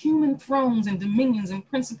and human thrones and dominions and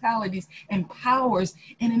principalities and powers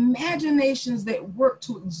and imaginations that work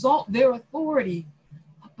to exalt their authority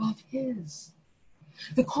above his.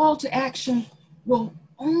 The call to action will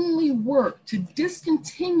only work to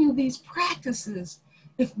discontinue these practices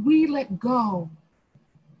if we let go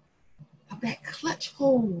of that clutch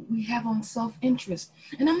hold we have on self-interest.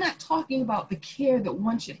 And I'm not talking about the care that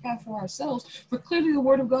one should have for ourselves, for clearly the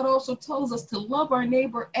Word of God also tells us to love our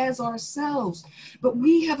neighbor as ourselves. But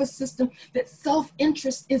we have a system that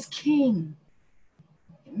self-interest is king.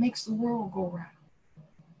 It makes the world go round.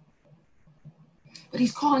 But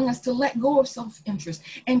he's calling us to let go of self-interest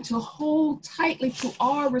and to hold tightly to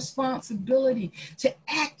our responsibility to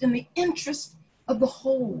act in the interest of the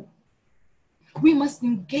whole. We must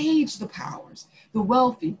engage the powers, the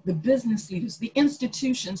wealthy, the business leaders, the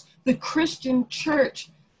institutions, the Christian church,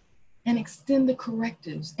 and extend the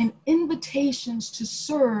correctives and invitations to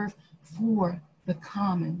serve for the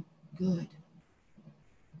common good.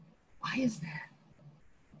 Why is that?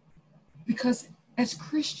 Because as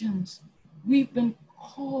Christians, we've been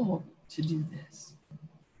called to do this.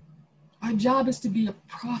 Our job is to be a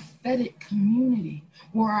prophetic community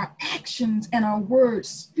where our actions and our words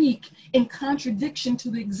speak in contradiction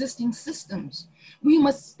to the existing systems. We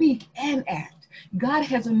must speak and act. God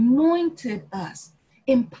has anointed us,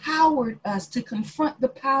 empowered us to confront the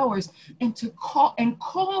powers and to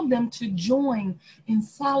call them to join in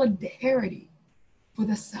solidarity for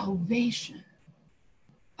the salvation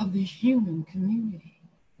of the human community.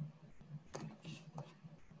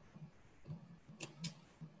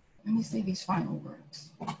 Let me say these final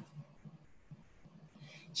words.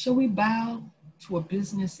 Shall we bow to a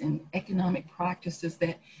business and economic practices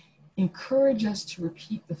that encourage us to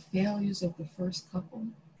repeat the failures of the first couple?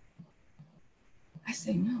 I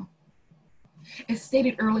say no. As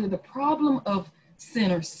stated earlier, the problem of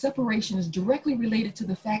sin or separation is directly related to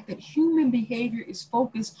the fact that human behavior is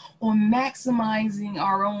focused on maximizing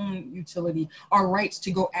our own utility, our rights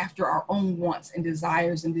to go after our own wants and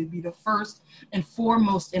desires and to be the first and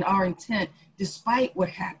foremost in our intent, despite what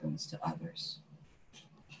happens to others.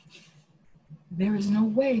 There is no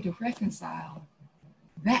way to reconcile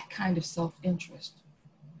that kind of self-interest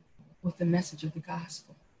with the message of the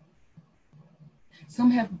gospel.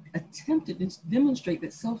 Some have attempted to demonstrate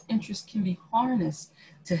that self-interest can be harnessed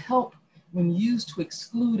to help when used to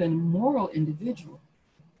exclude an immoral individual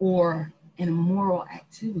or an immoral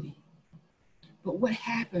activity. But what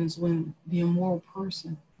happens when the immoral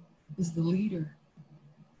person is the leader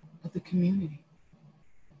of the community?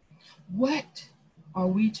 What are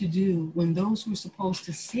we to do when those who are supposed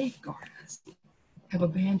to safeguard us have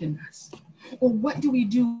abandoned us? Or what do we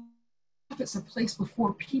do? Profits are placed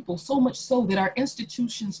before people, so much so that our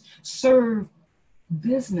institutions serve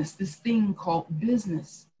business, this thing called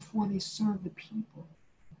business, before they serve the people.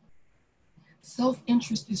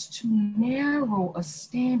 Self-interest is too narrow a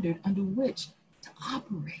standard under which to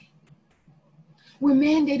operate. We're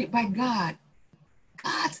mandated by God.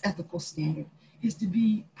 God's ethical standard is to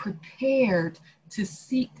be prepared to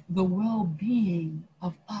seek the well-being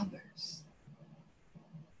of others.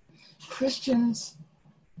 Christians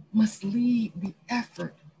must lead the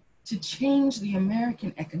effort to change the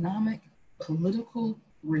American economic, political,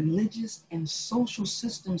 religious, and social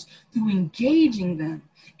systems through engaging them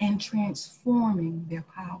and transforming their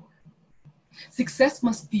power. Success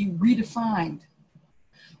must be redefined.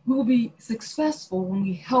 We will be successful when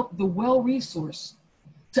we help the well-resourced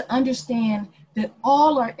to understand that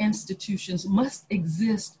all our institutions must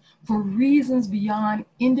exist for reasons beyond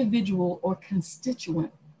individual or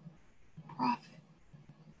constituent profit.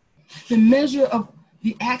 The measure of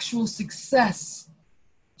the actual success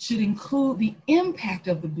should include the impact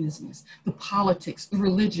of the business, the politics, the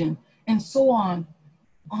religion, and so on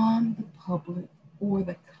the public or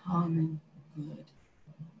the common good.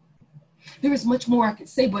 There is much more I could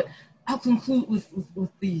say, but I'll conclude with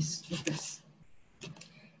this.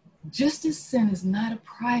 Just as sin is not a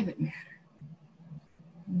private matter,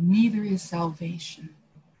 neither is salvation.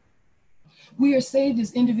 We are saved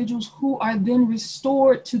as individuals who are then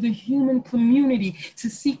restored to the human community to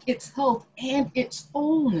seek its health and its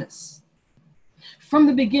wholeness. From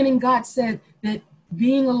the beginning, God said that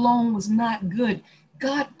being alone was not good.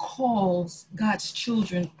 God calls God's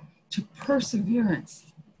children to perseverance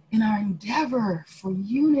in our endeavor for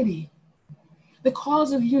unity. The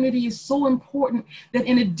cause of unity is so important that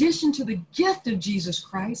in addition to the gift of Jesus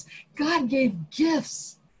Christ, God gave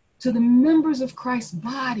gifts to the members of Christ's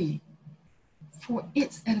body for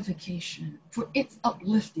its edification, for its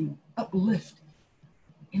uplift in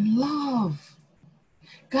love.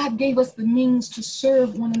 God gave us the means to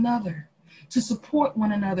serve one another, to support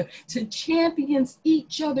one another, to champion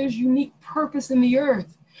each other's unique purpose in the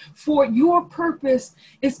earth. For your purpose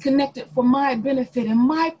is connected for my benefit, and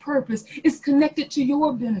my purpose is connected to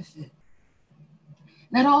your benefit.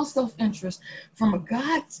 Not all self-interest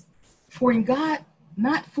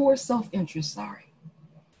not for self-interest,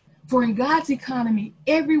 For in God's economy,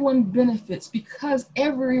 everyone benefits because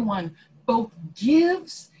everyone both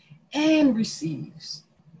gives and receives.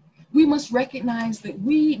 We must recognize that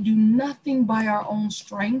we do nothing by our own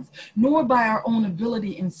strength, nor by our own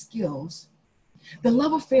ability and skills. The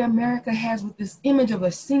love affair America has with this image of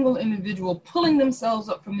a single individual pulling themselves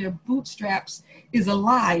up from their bootstraps is a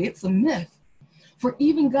lie. It's a myth. For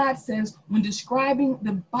even God says, when describing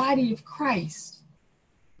the body of Christ,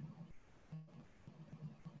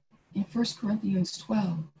 in 1 Corinthians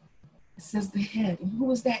 12, it says the head. And who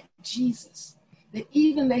was that? Jesus. That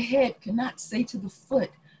even the head cannot say to the foot,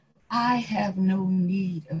 I have no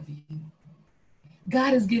need of you.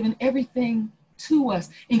 God has given everything to us,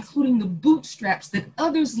 including the bootstraps that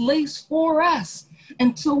others lace for us,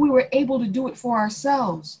 until we were able to do it for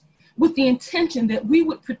ourselves, with the intention that we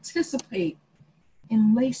would participate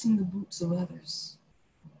in lacing the boots of others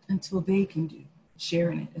until they can share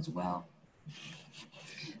in it as well.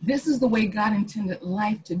 This is the way God intended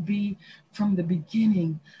life to be from the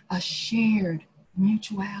beginning, a shared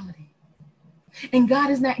mutuality. And God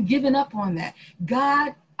has not given up on that.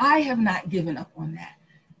 I have not given up on that.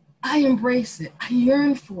 I embrace it. I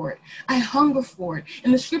yearn for it. I hunger for it.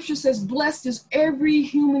 And the scripture says, blessed is every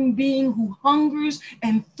human being who hungers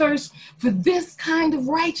and thirsts for this kind of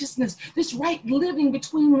righteousness, this right living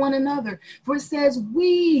between one another. For it says,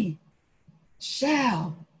 we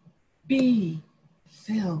shall be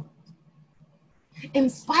filled.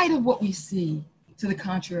 In spite of what we see to the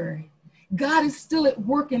contrary, God is still at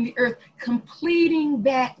work in the earth, completing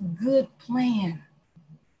that good plan.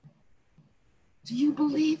 Do you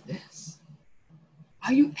believe this?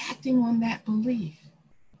 Are you acting on that belief?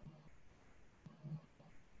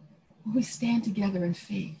 Will we stand together in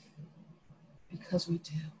faith? Because we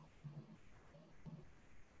do.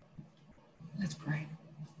 Let's pray.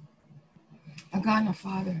 Our God and our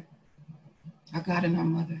Father, our God and our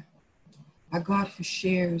Mother, our God who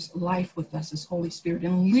shares life with us as Holy Spirit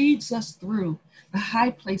and leads us through the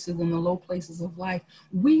high places and the low places of life,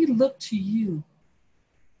 we look to you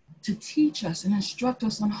to teach us and instruct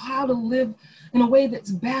us on how to live in a way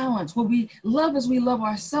that's balanced, where we love as we love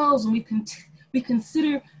ourselves, and we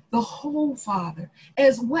consider the whole, Father,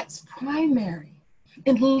 as what's primary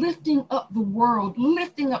in lifting up the world,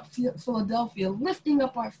 lifting up Philadelphia, lifting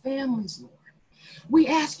up our families, Lord. We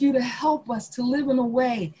ask you to help us to live in a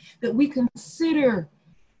way that we consider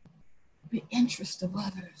the interest of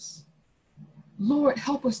others. Lord,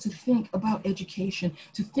 help us to think about education,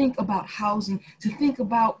 to think about housing, to think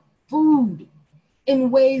about food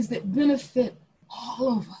in ways that benefit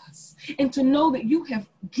all of us, and to know that you have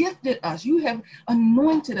gifted us, you have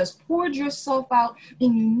anointed us, poured yourself out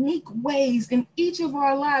in unique ways in each of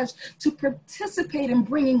our lives to participate in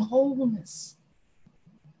bringing wholeness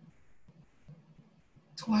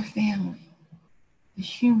to our family, the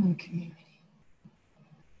human community.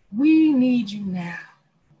 We need you now.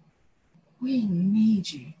 We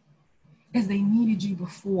need you as they needed you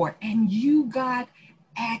before. And you, God,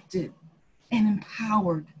 acted and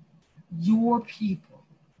empowered your people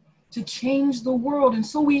to change the world. And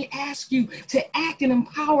so we ask you to act and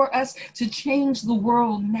empower us to change the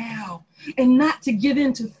world now, and not to give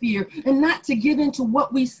in to fear, and not to give in to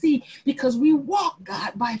what we see, because we walk,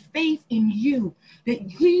 God, by faith in you, that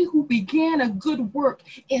he who began a good work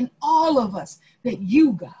in all of us, that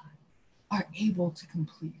you, God, are able to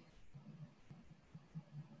complete it.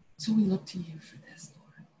 So we look to you for this,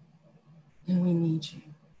 Lord, and we need you.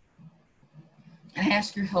 I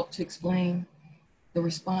ask your help to explain the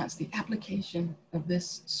response, the application of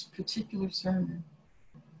this particular sermon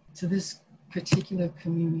to this particular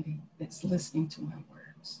community that's listening to my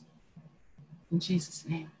words. In Jesus'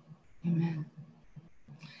 name, amen.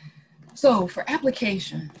 So for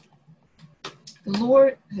application, the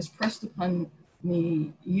Lord has pressed upon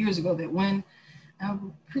me years ago that when I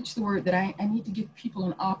preach the word, that I need to give people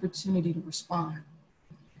an opportunity to respond.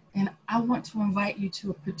 And I want to invite you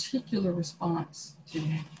to a particular response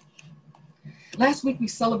today. Last week, we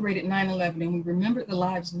celebrated 9/11, and we remembered the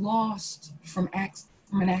lives lost from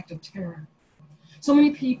an act of terror. So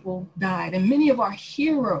many people died, and many of our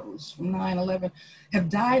heroes from 9/11 have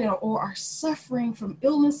died or are suffering from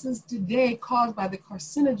illnesses today caused by the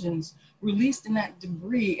carcinogens released in that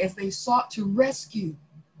debris as they sought to rescue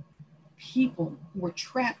people who were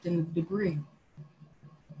trapped in the debris,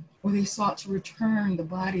 or they sought to return the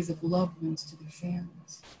bodies of loved ones to their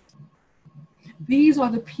families. These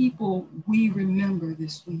are the people we remember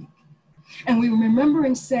this week. And we remember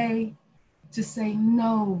and say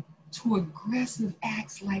no to aggressive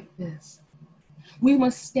acts like this. We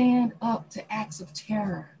must stand up to acts of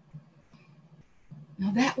terror.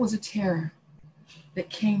 Now, that was a terror that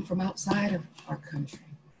came from outside of our country.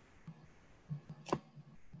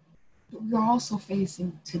 But we are also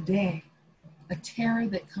facing today a terror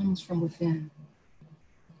that comes from within.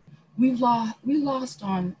 We lost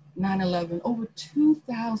on 9/11 over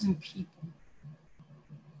 2,000 people.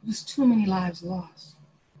 It was too many lives lost.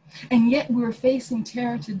 And yet we're facing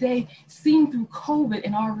terror today, seen through COVID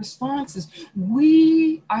and our responses.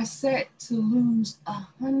 We are set to lose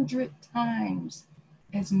 100 times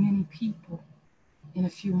as many people in a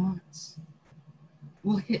few months.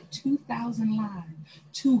 We'll hit 2,000 lives,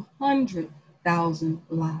 200,000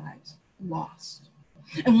 lives lost.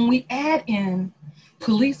 And when we add in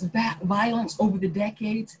police violence over the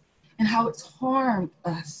decades and how it's harmed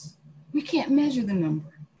us, we can't measure the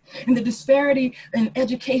number. And the disparity in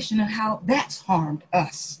education and how that's harmed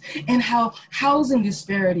us, and how housing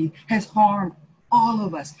disparity has harmed all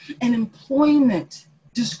of us, and employment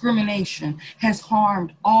discrimination has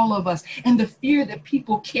harmed all of us, and the fear that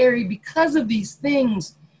people carry because of these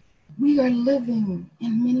things. We are living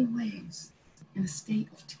in many ways in a state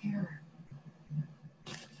of terror.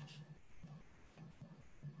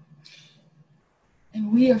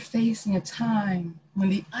 And we are facing a time when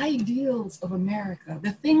the ideals of America,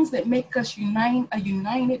 the things that make us a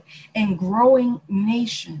united and growing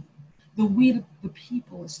nation, the we, the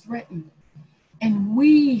people, is threatened. And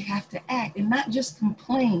we have to act and not just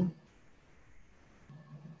complain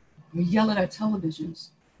or yell at our television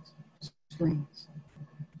screens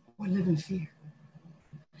or live in fear.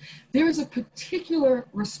 There is a particular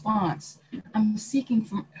response I'm seeking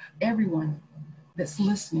from everyone that's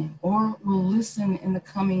listening or will listen in the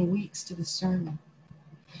coming weeks to the sermon.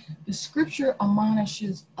 The scripture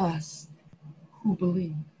admonishes us who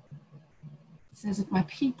believe. It says, if my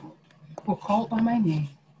people who are called by my name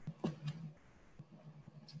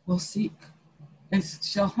will seek and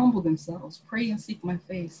shall humble themselves, pray and seek my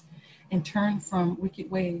face, and turn from wicked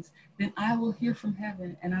ways, then I will hear from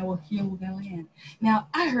heaven and I will heal their land. Now,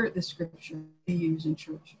 I heard this scripture be used in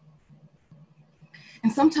church.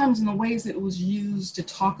 And sometimes in the ways that it was used to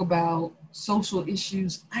talk about social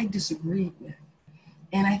issues, I disagreed with.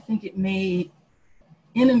 And I think it made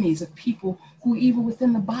enemies of people who even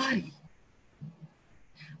within the body.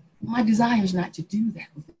 My desire is not to do that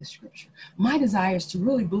with the scripture. My desire is to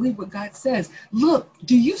really believe what God says. Look,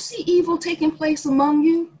 do you see evil taking place among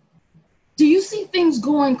you? Do you see things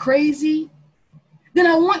going crazy? Then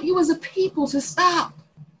I want you as a people to stop,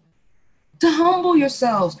 to humble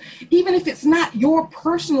yourselves, even if it's not your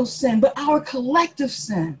personal sin, but our collective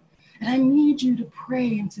sin. And I need you to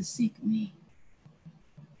pray and to seek me.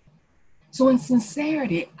 So in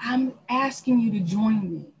sincerity, I'm asking you to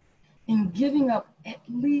join me in giving up at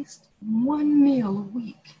least one meal a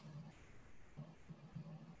week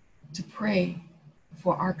to pray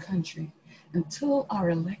for our country until our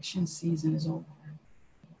election season is over.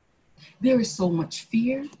 There is so much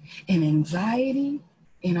fear and anxiety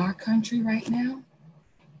in our country right now.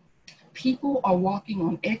 People are walking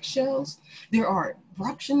on eggshells. There are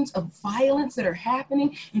eruptions of violence that are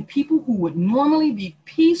happening, and people who would normally be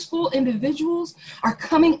peaceful individuals are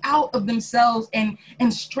coming out of themselves and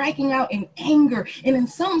striking out in anger and in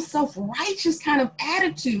some self-righteous kind of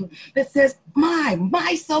attitude that says,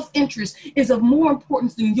 my self-interest is of more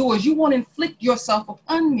importance than yours. You want to inflict yourself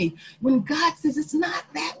upon me. When God says it's not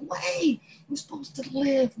that way. We're supposed to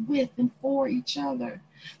live with and for each other.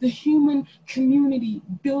 The human community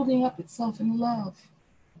building up itself in love.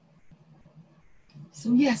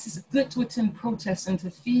 So yes, it's good to attend protests and to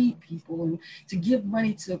feed people and to give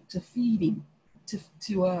money to feeding,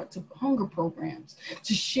 to hunger programs,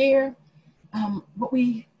 to share what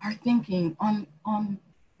we are thinking on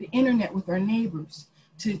the internet with our neighbors,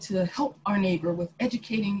 to help our neighbor with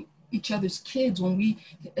educating each other's kids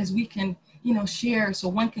as we can, share so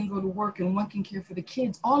one can go to work and one can care for the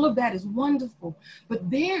kids. All of that is wonderful, but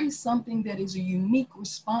there is something that is a unique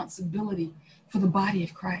responsibility for the body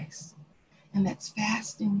of Christ, and that's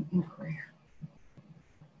fasting and prayer.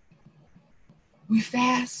 We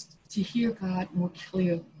fast to hear God more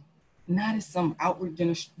clearly, not as some outward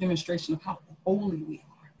demonstration of how holy we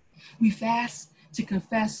are. We fast to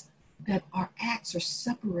confess that our acts are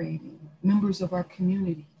separating members of our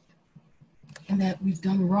community and that we've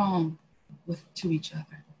done wrong to each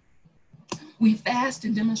other. We fast to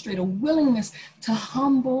demonstrate a willingness to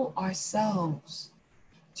humble ourselves,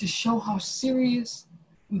 to show how serious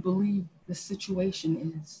we believe the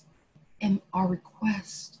situation is. And our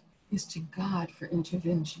request is to God for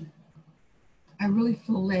intervention. I really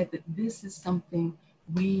feel led that this is something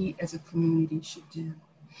we as a community should do.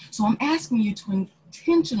 So I'm asking you to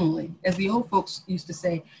intentionally, as the old folks used to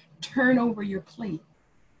say, turn over your plate,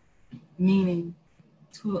 meaning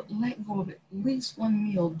to let go of at least one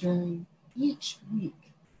meal during each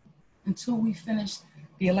week until we finish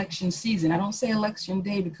the election season. I don't say election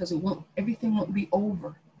day because everything won't be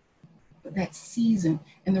over, but that season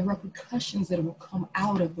and the repercussions that will come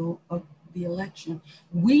out of the election,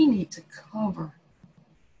 we need to cover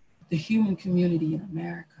the human community in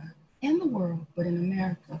America and the world, but in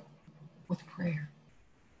America, with prayer.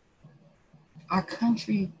 Our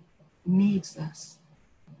country needs us.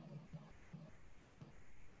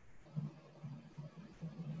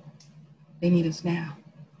 They need us now,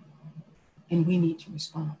 and we need to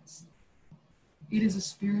respond. It is a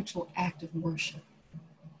spiritual act of worship.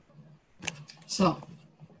 So,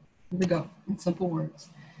 here we go, in simple words.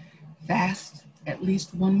 Fast at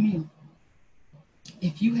least one meal.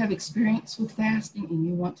 If you have experience with fasting and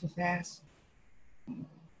you want to fast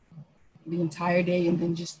the entire day and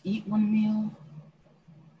then just eat one meal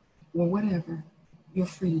or whatever, you're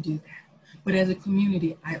free to do that. But as a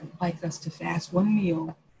community, I'd like us to fast one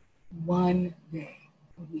meal, one day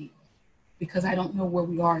a week, because I don't know where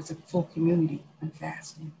we are as a full community on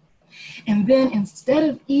fasting. And then instead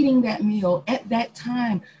of eating that meal at that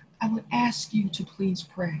time, I would ask you to please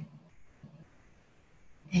pray.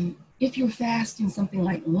 And if you're fasting something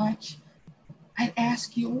like lunch, I'd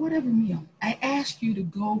ask you, whatever meal, I ask you to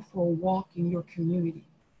go for a walk in your community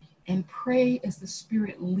and pray as the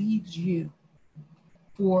Spirit leads you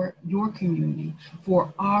for your community,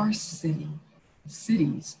 for our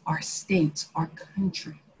cities, our states, our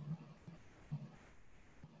country.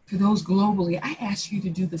 For those globally, I ask you to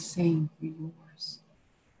do the same for yours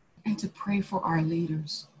and to pray for our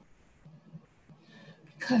leaders.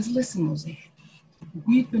 Because listen, Mosaic,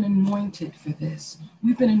 we've been anointed for this.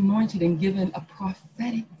 We've been anointed and given a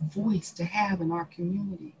prophetic voice to have in our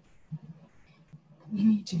community. We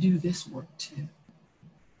need to do this work too.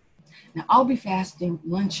 Now, I'll be fasting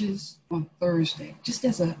lunches on Thursday, just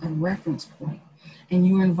as a reference point. And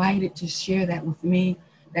you're invited to share that with me,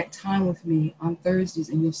 that time with me on Thursdays,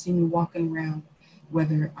 and you'll see me walking around,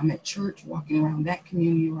 whether I'm at church, walking around that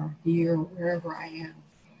community or here or wherever I am.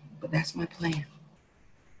 But that's my plan.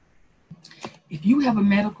 If you have a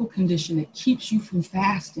medical condition that keeps you from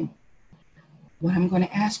fasting, what I'm going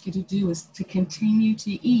to ask you to do is to continue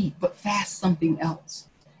to eat, but fast something else,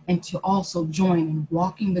 and to also join in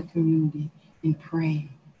walking the community and praying.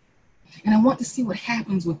 And I want to see what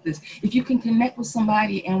happens with this. If you can connect with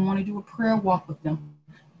somebody and want to do a prayer walk with them,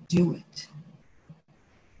 do it.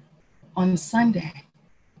 On Sunday,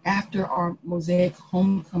 after our Mosaic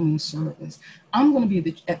homecoming service, I'm going to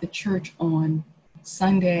be at the church on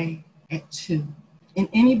Sunday at 2. And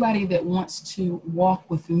anybody that wants to walk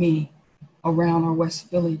with me around our West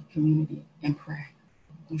Philly community and pray,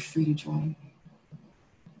 you're free to join me.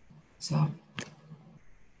 So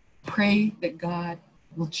pray that God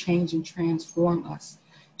will change and transform us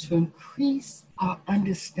to increase our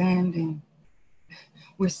understanding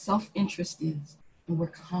where self-interest is and where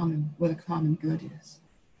the common good is.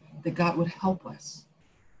 That God would help us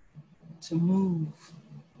to move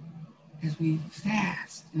as we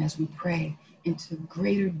fast and as we pray into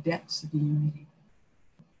greater depths of unity.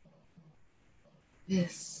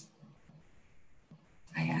 This,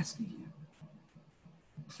 I ask of you,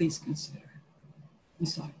 please consider it. And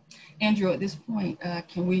so, Andrew, at this point,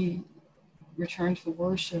 can we return to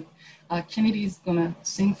worship? Kennedy's gonna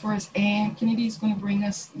sing for us, and Kennedy's gonna bring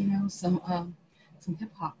us, some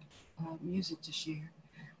hip hop music to share,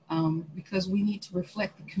 because we need to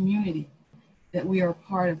reflect the community that we are a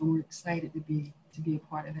part of, and we're excited to be a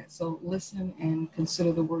part of that. So listen and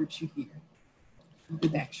consider the words you hear. We'll be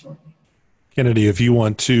back shortly. Kennedy, if you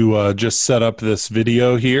want to just set up this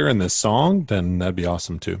video here and this song, then that'd be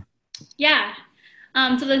awesome too. Yeah.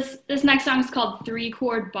 So this next song is called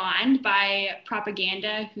 3-Chord Bond by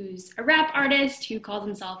Propaganda, who's a rap artist who calls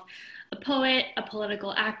himself a poet, a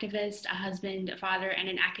political activist, a husband, a father, and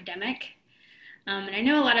an academic. And I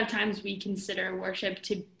know a lot of times we consider worship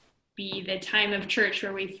to be the time of church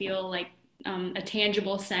where we feel like a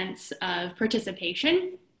tangible sense of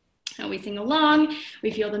participation. We sing along,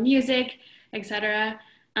 we feel the music, etc.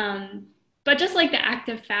 But just like the act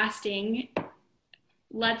of fasting,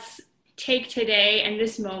 let's take today and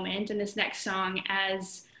this moment and this next song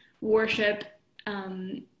as worship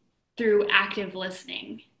through active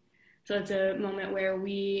listening. So it's a moment where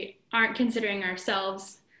we aren't considering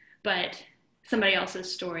ourselves, but somebody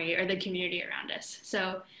else's story or the community around us.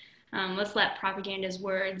 So let's let Propaganda's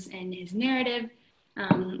words and his narrative,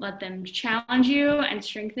 let them challenge you and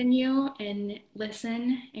strengthen you, and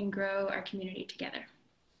listen and grow our community together.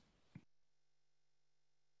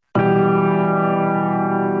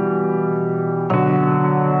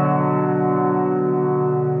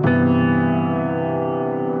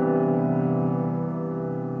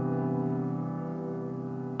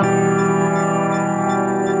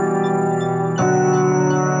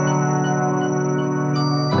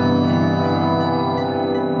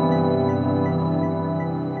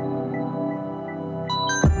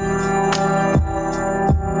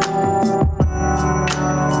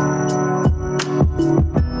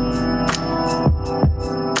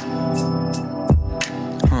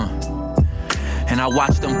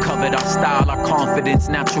 Watch them covet our style, our confidence,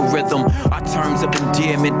 natural rhythm, our terms of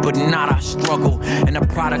endearment, but not our struggle. And the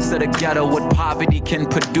products of the ghetto, what poverty can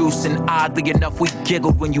produce. And oddly enough, we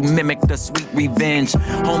giggled when you mimicked the sweet revenge.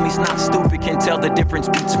 Homies not stupid can tell the difference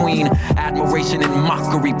between admiration and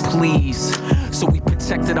mockery, please. So we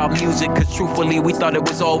protected our music, cause truthfully we thought it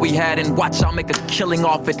was all we had. And watch, I'll make a killing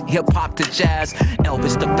off it, hip-hop to jazz.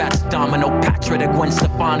 Elvis the Fats Domino, Patra to Gwen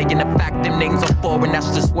Stefani. And the fact them names are foreign,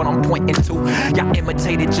 that's just what I'm pointing to. Y'all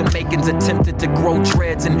imitated Jamaicans, attempted to grow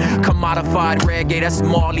dreads and commodified reggae. That's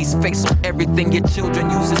Marley's face on everything. Your children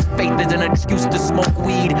use as faith as an excuse to smoke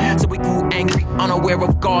weed. So we grew angry, unaware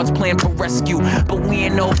of God's plan for rescue. But we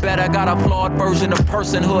ain't no better, got a flawed version of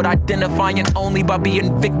personhood, identifying only by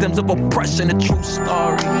being victims of oppression. A true story.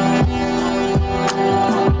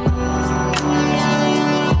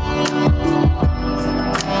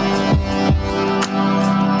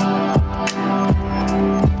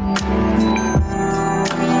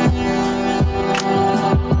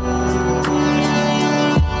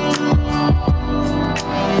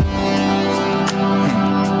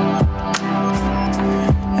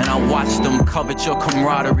 Covet your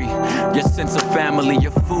camaraderie, your sense of family,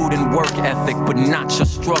 your food and work ethic, but not your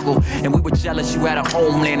struggle. And we were jealous you had a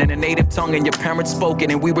homeland and a native tongue and your parents spoke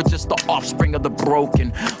it, and we were just the offspring of the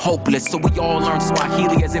broken, hopeless. So we all learned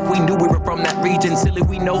Swahili as if we knew we were from that region. Silly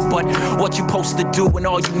we know, but what you supposed to do when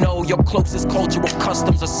all you know your closest cultural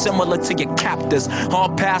customs are similar to your captors?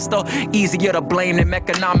 Pastor, easier to blame than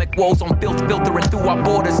economic woes on filtering through our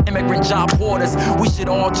borders, immigrant job hoarders. We should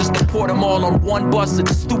all just deport them all on one bus.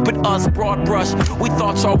 It's stupid us, broad brush. We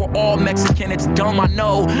thought y'all were all Mexican, it's dumb, I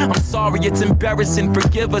know. I'm sorry, it's embarrassing,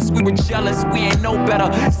 forgive us. We were jealous, we ain't no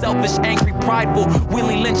better. Selfish, angry, prideful,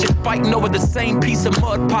 Willie Lynch and fighting over the same piece of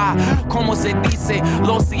mud pie. Como se dice,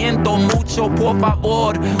 lo siento mucho, por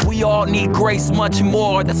favor. We all need grace much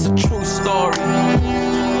more, that's a true story.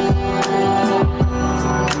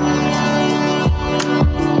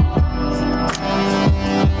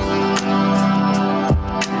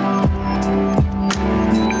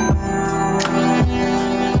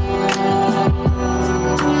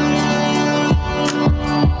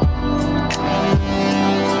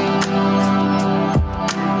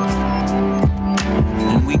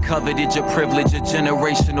 coveted your privilege, your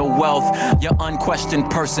generational wealth, your unquestioned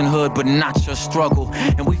personhood, but not your struggle.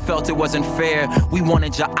 And we felt it wasn't fair. We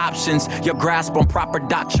wanted your options, your grasp on proper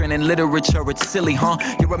doctrine and literature. It's silly, huh?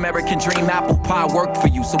 Your American dream apple pie worked for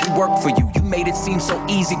you, so we worked for you. You made it seem so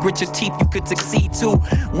easy, grit your teeth, you could succeed too.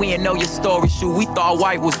 We didn't know your story, shoot. We thought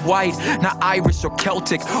white was white, not Irish or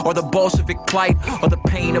Celtic, or the Bolshevik plight, or the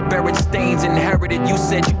pain of buried stains inherited. You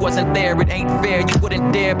said you wasn't there, it ain't fair. You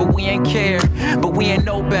wouldn't dare, but we ain't care. But we ain't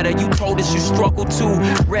know better. You told us you struggled too.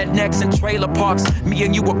 Rednecks and trailer parks. Me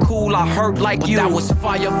and you were cool. I hurt like you. That was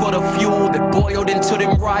fire for the fuel that boiled into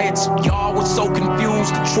them riots. Y'all was so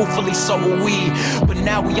confused. Truthfully, so were we. But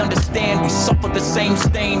now we understand. We suffer the same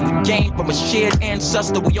stain. We gained from a shared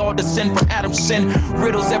ancestor. We all descend from Adam's sin.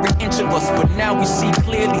 Riddles every inch of us. But now we see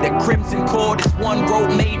clearly that crimson cord is one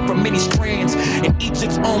road made from many strands, and each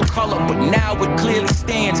its own color. But now it clearly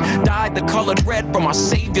stands. Dyed the colored red from our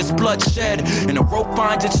Savior's blood shed. And a rope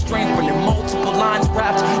finds its strength when there are multiple lines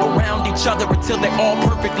wrapped around each other until they're all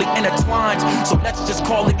perfectly intertwined. So let's just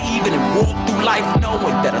call it even and walk through life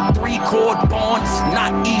knowing that a three-chord bond is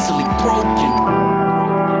not easily broken.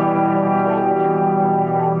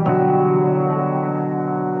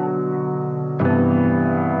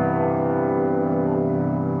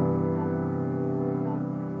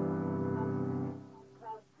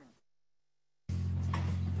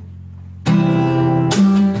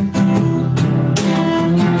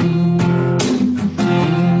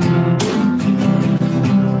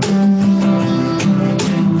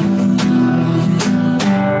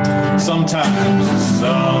 Sometimes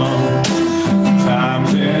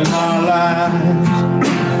in our lives,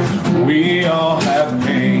 we all have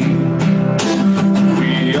pain,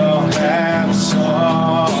 we all have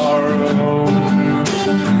sorrow.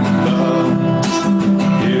 But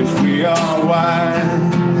if we are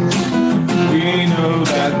wise, we know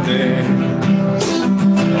that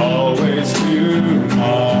there's always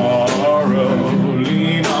tomorrow.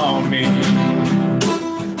 Lean on me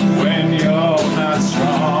when you're not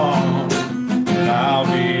strong. I'll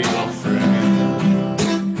be your friend.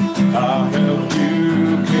 I'll help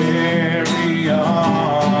you carry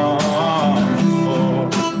on. For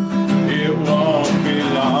it won't be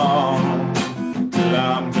long till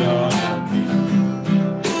I'm gonna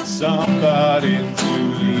need somebody to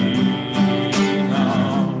lean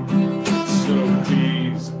on. So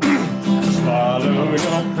please swallow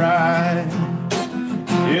your pride.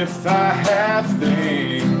 If I have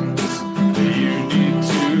things that you need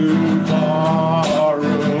to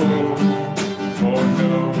borrow, for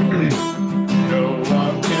no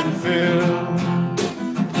one can fill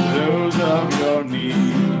those of your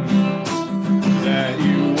needs that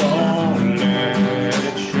you won't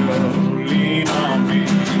let show. Lean on me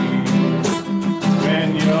when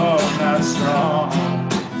you're not strong,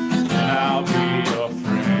 and I'll be your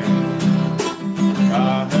friend.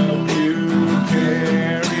 I'll help you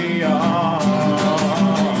carry on.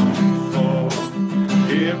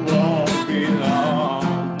 It won't be long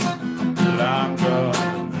till I'm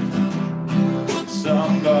gonna need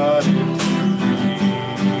somebody to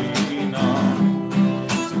lean on.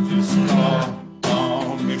 So just call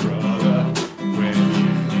on me, brother, when you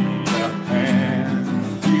need a hand.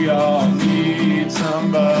 We all need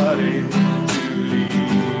somebody to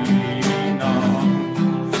lean on.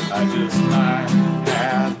 I just might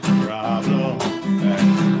have a problem that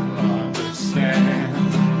you understand.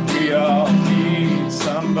 We all need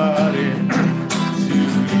somebody to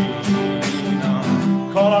lean on.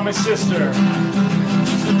 Call on me, sister.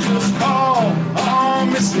 So just call on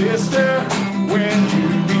me, sister, when you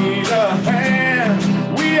need a hand.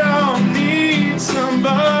 We all need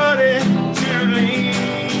somebody to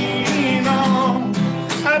lean on.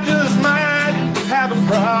 I just might have a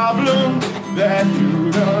problem that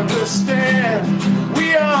you'd understand.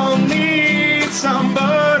 We all need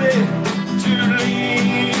somebody to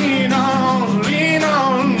lean on. Lean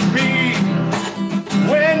on me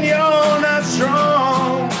when you're not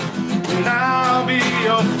strong, and I'll be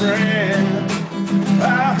your friend.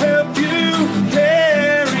 I'll help you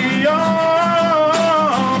carry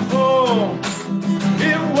on, for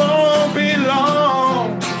it won't be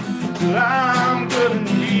long till I'm gonna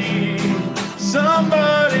need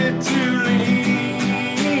somebody to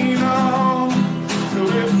lean on. So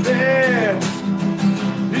if there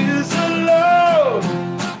is a load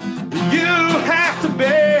you have to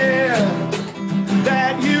bear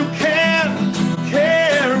that you can't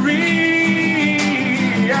carry,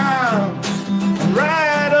 I'm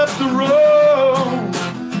right up the road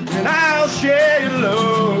and I'll share your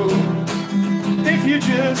load. If you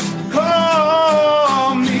just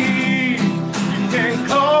call me, you can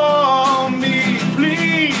call me,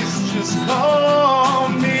 please just call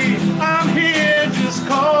me.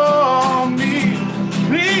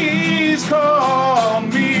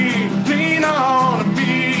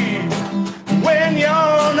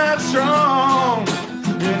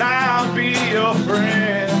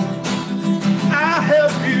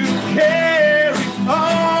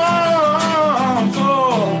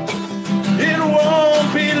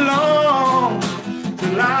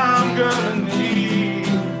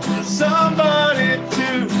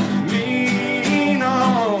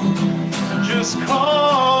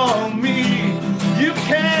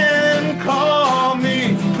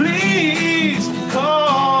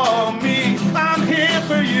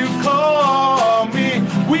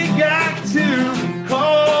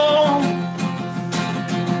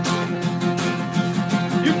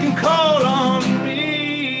 You can call on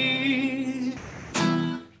me.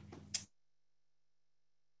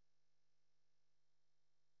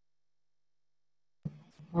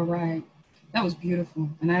 All right. That was beautiful.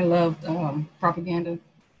 And I loved propaganda.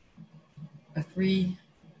 A three-strand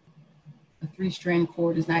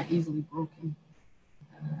cord is not easily broken.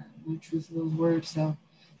 The truth of those words. So,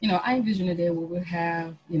 I envision a day where we'll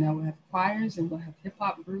have choirs, and we'll have hip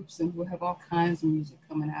hop groups, and we'll have all kinds of music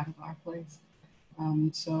coming out of our place.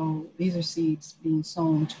 So these are seeds being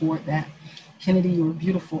sown toward that. Kennedy, you were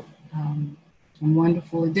beautiful and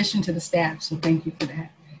wonderful addition to the staff. So thank you for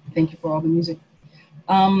that. Thank you for all the music.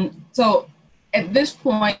 So at this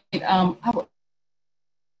point,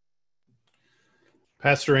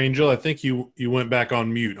 Pastor Angel, I think you went back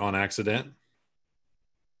on mute on accident.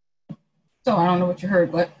 So I don't know what you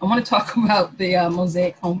heard, but I want to talk about the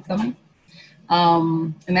Mosaic Homecoming.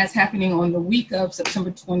 And that's happening on the week of September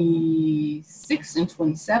 26th and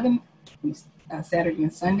 27th, Saturday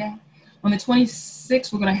and Sunday. On the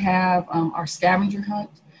 26th, we're going to have our scavenger hunt.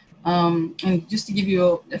 And just to give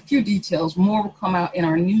you a few details, more will come out in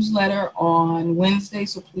our newsletter on Wednesday,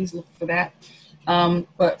 so please look for that.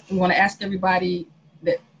 But we want to ask everybody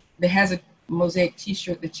that has a Mosaic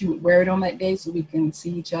t-shirt that you would wear it on that day so we can see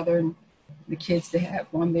each other and the kids to have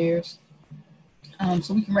on theirs.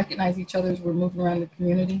 So we can recognize each other as we're moving around the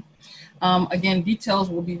community. Again,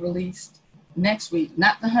 details will be released next week,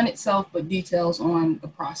 not the hunt itself, but details on the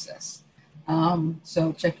process.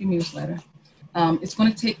 So check your newsletter. It's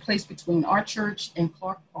going to take place between our church and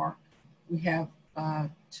Clark Park. We have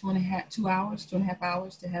 2.5 hours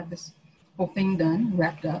to have this whole thing done,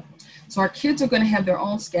 wrapped up. So our kids are going to have their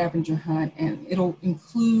own scavenger hunt, and it'll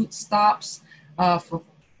include stops for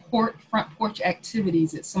front porch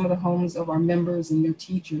activities at some of the homes of our members and their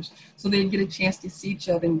teachers, so they get a chance to see each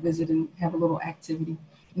other and visit and have a little activity.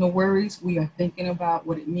 No worries, we are thinking about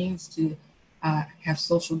what it means to have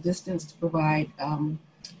social distance, to provide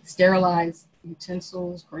sterilized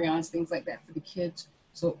utensils, crayons, things like that for the kids.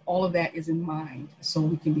 So all of that is in mind so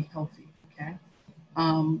we can be healthy, okay?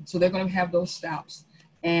 So they're going to have those stops.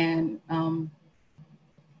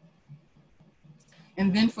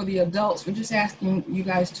 And then for the adults, we're just asking you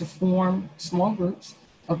guys to form small groups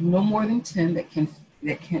of no more than 10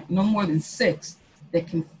 no more than 6 that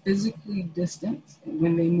can physically distance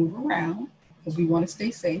when they move around, because we want to stay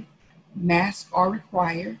safe. Masks are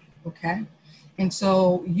required, okay? And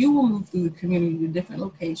so you will move through the community to different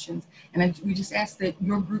locations. And we just ask that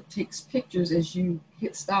your group takes pictures as you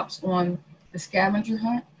hit stops on the scavenger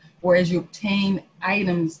hunt, or as you obtain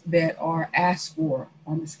items that are asked for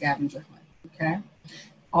on the scavenger hunt, okay?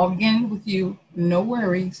 I'll begin with you, no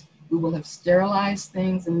worries. We will have sterilized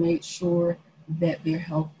things and made sure that they're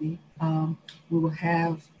healthy. We will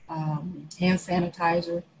have hand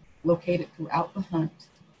sanitizer located throughout the hunt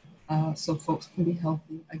so folks can be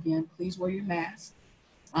healthy. Again, please wear your mask.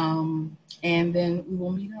 And then we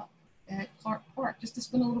will meet up at Clark Park just to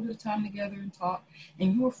spend a little bit of time together and talk.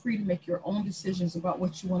 And you are free to make your own decisions about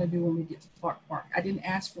what you want to do when we get to Clark Park. I didn't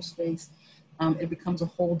ask for space. It becomes a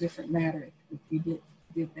whole different matter if we did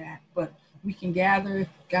that, but we can gather if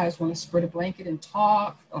you guys want to spread a blanket and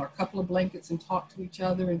talk, or a couple of blankets and talk to each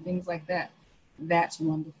other and things like that. That's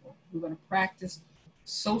wonderful. We're going to practice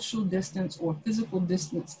social distance or physical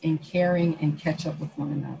distance in caring and catch up with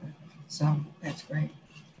one another. So that's great.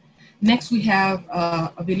 Next, we have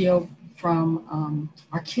a video from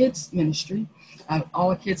our kids ministry. All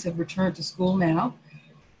the kids have returned to school now.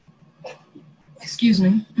 Excuse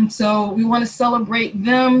me. And so we want to celebrate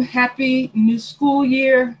them. Happy new school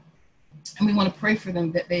year. And we want to pray for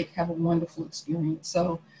them that they have a wonderful experience.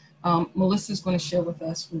 So Melissa is going to share with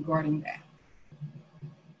us regarding that.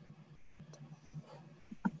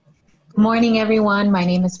 Good morning, everyone. My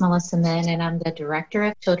name is Melissa Min, and I'm the Director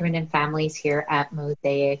of Children and Families here at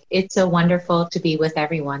Mosaic. It's so wonderful to be with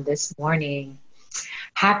everyone this morning.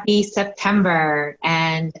 Happy September.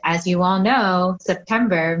 And as you all know,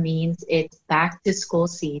 September means it's back to school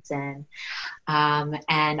season.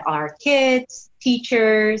 And our kids,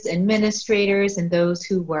 teachers, administrators, and those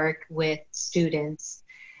who work with students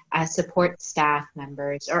as support staff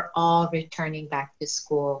members are all returning back to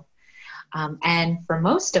school. And for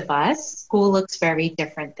most of us, school looks very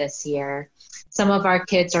different this year. Some of our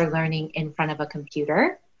kids are learning in front of a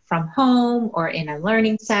computer, from home or in a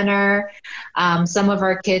learning center. Some of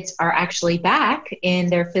our kids are actually back in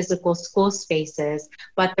their physical school spaces,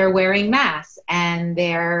 but they're wearing masks and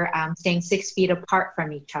they're staying 6 feet apart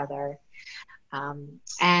from each other.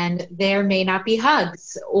 And there may not be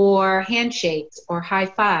hugs or handshakes or high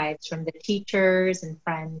fives from the teachers and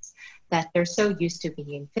friends that they're so used to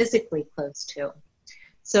being physically close to.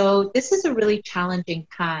 So this is a really challenging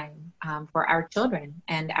time for our children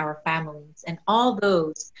and our families and all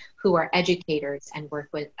those who are educators and work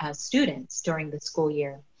with students during the school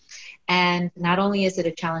year. And not only is it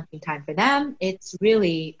a challenging time for them, it's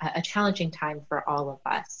really a challenging time for all of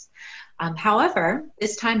us. However,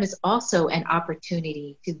 this time is also an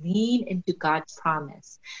opportunity to lean into God's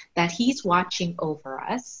promise that He's watching over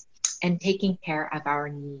us and taking care of our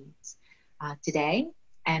needs today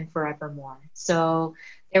and forevermore. So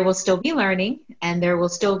there will still be learning and there will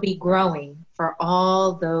still be growing for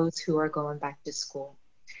all those who are going back to school.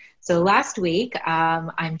 So last week,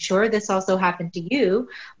 I'm sure this also happened to you,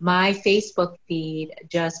 my Facebook feed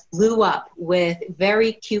just blew up with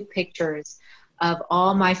very cute pictures of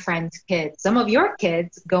all my friends' kids, some of your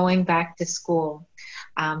kids going back to school.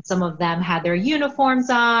 Some of them had their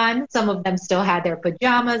uniforms on, some of them still had their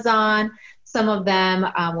pajamas on, some of them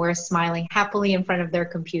were smiling happily in front of their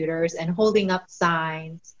computers and holding up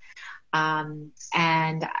signs.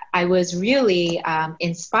 And I was really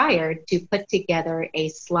inspired to put together a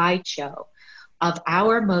slideshow of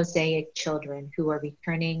our Mosaic children who are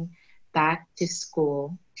returning back to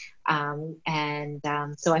school.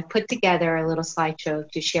 So I put together a little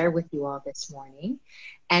slideshow to share with you all this morning.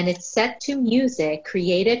 And it's set to music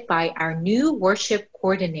created by our new worship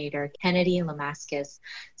coordinator, Kennedy LaMascus.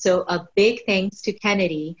 So a big thanks to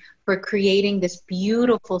Kennedy for creating this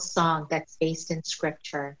beautiful song that's based in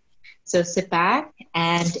scripture. So sit back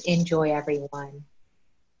and enjoy, everyone.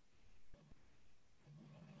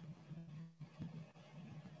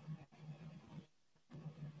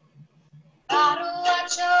 God will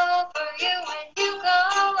watch over you when you go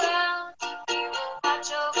out. He will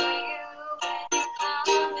watch over you when you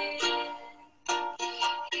come in.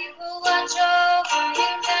 He will watch over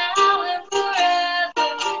you now and forever,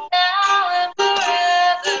 now and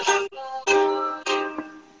forevermore.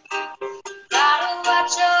 God will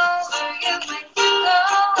watch over you when you go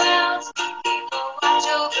out. He will watch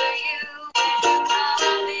over you when you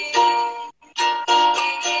come in.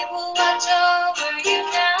 He will watch over you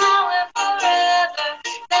now and forever,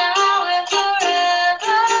 now and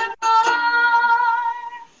forevermore.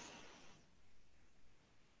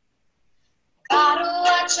 God will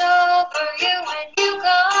watch over you when you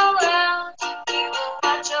go out. He will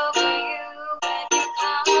watch over you when you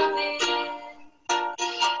come in.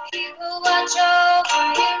 He will watch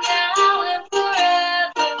over you now and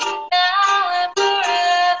forever, now and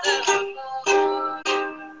forevermore.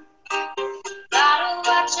 God will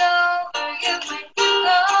watch over you when you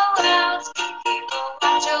go out. He will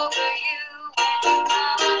watch over you when you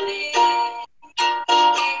come in.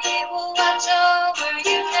 He will watch over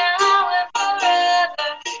you now and forever,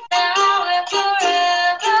 now and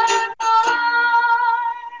forevermore.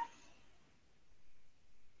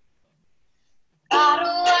 God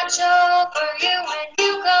will watch over you when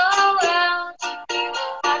you go out. He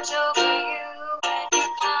will watch over you when you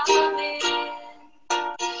come in.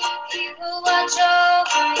 He will watch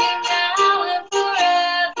over you now and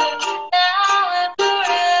forever, now and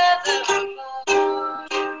forevermore.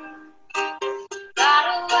 God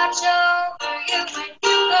will watch over you when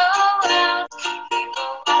you go out. He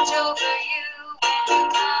will watch over you when you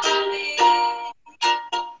come in.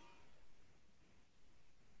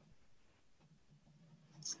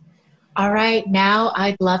 All right, now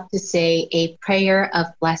I'd love to say a prayer of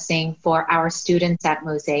blessing for our students at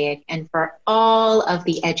Mosaic and for all of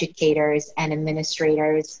the educators and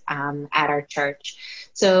administrators at our church.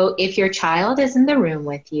 So if your child is in the room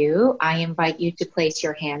with you, I invite you to place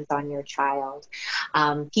your hands on your child.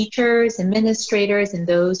 Teachers, administrators, and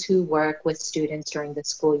those who work with students during the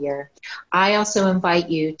school year. I also invite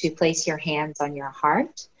you to place your hands on your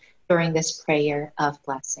heart during this prayer of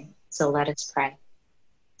blessing. So let us pray.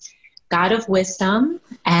 God of wisdom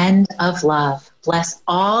and of love, bless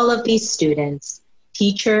all of these students,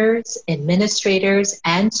 teachers, administrators,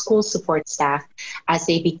 and school support staff as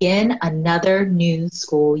they begin another new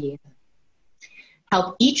school year.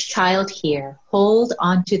 Help each child here hold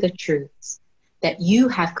on to the truths that you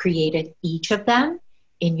have created each of them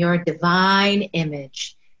in your divine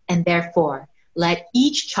image, and therefore let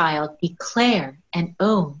each child declare and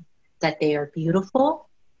own that they are beautiful,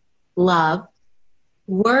 loved,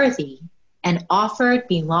 worthy, and offered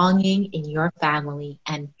belonging in your family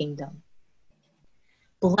and kingdom.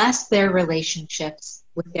 Bless their relationships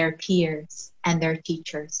with their peers and their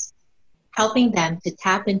teachers, helping them to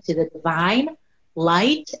tap into the divine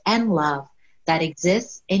light and love that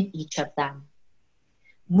exists in each of them,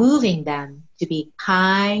 moving them to be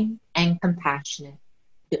kind and compassionate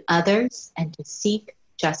to others and to seek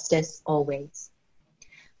justice always.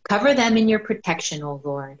 Cover them in your protection, O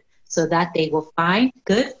Lord, so that they will find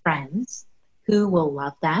good friends who will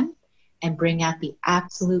love them and bring out the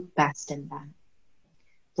absolute best in them.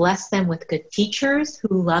 Bless them with good teachers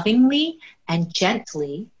who lovingly and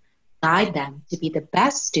gently guide them to be the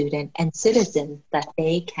best student and citizen that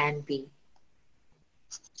they can be.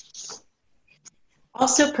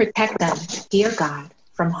 Also protect them, dear God,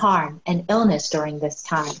 from harm and illness during this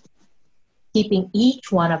time, keeping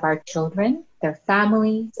each one of our children, their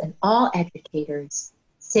families, and all educators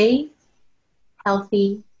safe,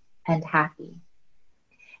 healthy, and happy.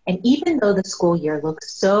 And even though the school year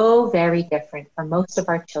looks so very different for most of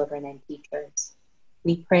our children and teachers,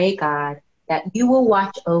 we pray, God, that you will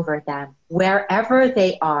watch over them wherever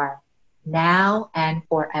they are, now and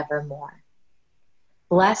forevermore.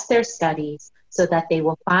 Bless their studies so that they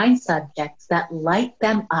will find subjects that light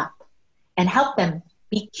them up and help them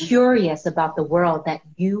be curious about the world that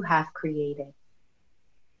you have created.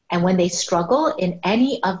 And when they struggle in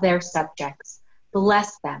any of their subjects,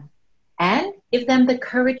 bless them and give them the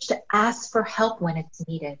courage to ask for help when it's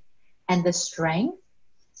needed and the strength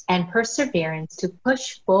and perseverance to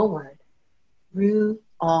push forward through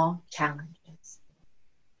all challenges.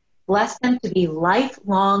 Bless them to be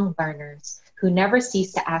lifelong learners who never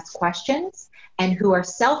cease to ask questions and who are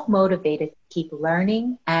self-motivated to keep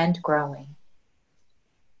learning and growing.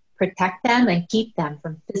 Protect them and keep them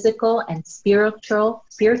from physical and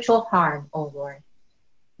spiritual harm, O Lord.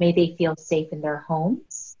 May they feel safe in their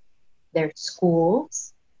homes, their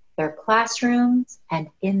schools, their classrooms, and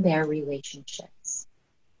in their relationships.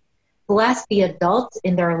 Bless the adults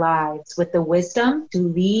in their lives with the wisdom to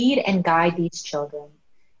lead and guide these children,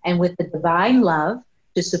 and with the divine love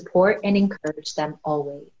to support and encourage them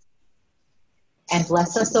always. And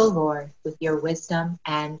bless us, O Lord, with your wisdom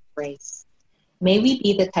and grace. May we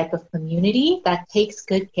be the type of community that takes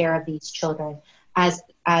good care of these children as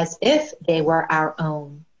if they were our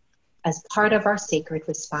own, as part of our sacred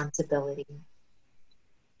responsibility.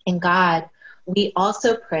 And God, we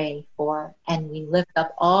also pray for and we lift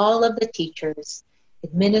up all of the teachers,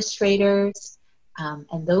 administrators,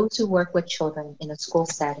 and those who work with children in a school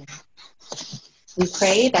setting. We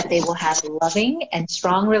pray that they will have loving and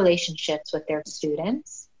strong relationships with their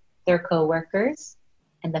students, their coworkers,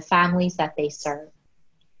 and the families that they serve.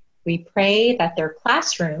 We pray that their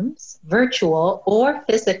classrooms, virtual or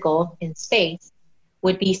physical in space,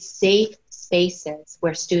 would be safe spaces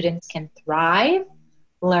where students can thrive,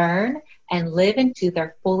 learn, and live into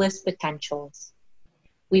their fullest potentials.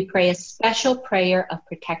 We pray a special prayer of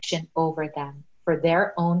protection over them for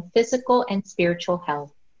their own physical and spiritual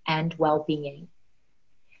health and well-being.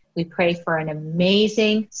 We pray for an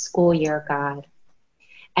amazing school year, God.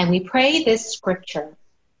 And we pray this scripture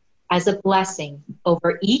as a blessing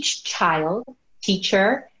over each child,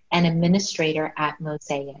 teacher, and administrator at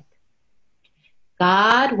Mosaic.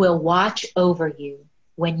 God will watch over you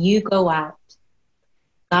when you go out.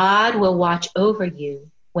 God will watch over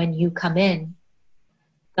you when you come in.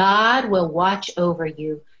 God will watch over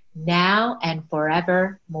you now and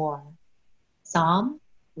forevermore. Psalm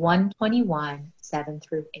 121, 7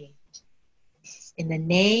 through 8. In the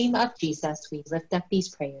name of Jesus, we lift up these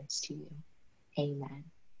prayers to you. Amen.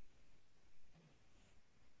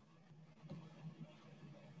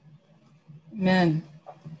 Amen.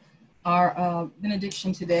 Our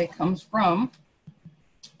benediction today comes from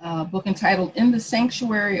a book entitled In the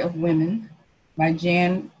Sanctuary of Women by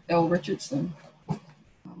Jan L. Richardson.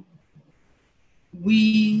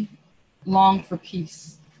 We long for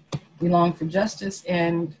peace. We long for justice,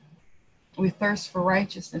 and we thirst for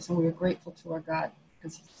righteousness, and we are grateful to our God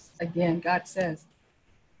because, again, God says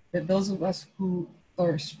that those of us who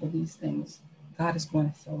thirst for these things, God is going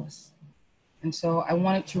to fill us. And so I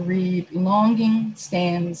wanted to read, longing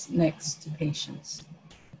stands next to patience.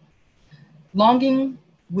 Longing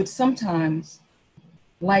would sometimes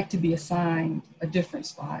like to be assigned a different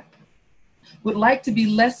spot, would like to be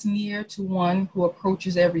less near to one who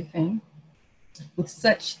approaches everything with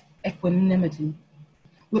such equanimity,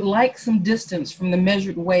 would like some distance from the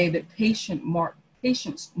measured way that patience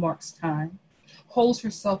marks time, holds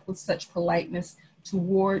herself with such politeness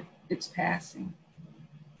toward its passing.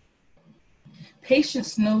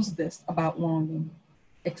 Patience knows this about longing,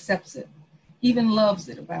 accepts it, even loves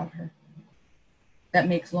it about her. That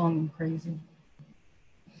makes longing crazy.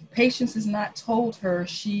 Patience has not told her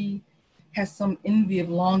she has some envy of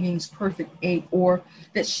longing's perfect ache, or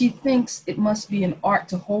that she thinks it must be an art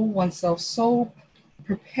to hold oneself so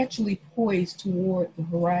perpetually poised toward the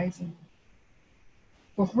horizon.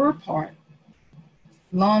 For her part,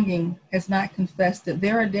 longing has not confessed that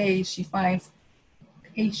there are days she finds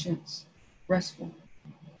patience restful,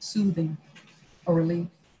 soothing, a relief.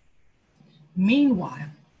 Meanwhile,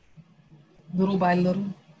 little by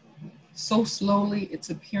little, So slowly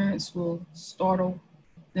its appearance will startle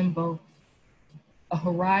them both. A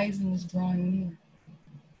horizon is drawing near.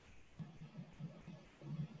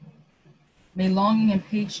 May longing and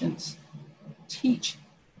patience teach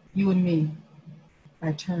you and me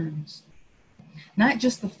by turns. Not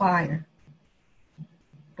just the fire,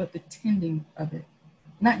 but the tending of it.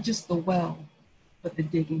 Not just the well, but the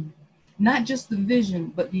digging. Not just the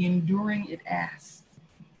vision, but the enduring it asks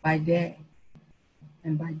by day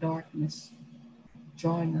and by darkness,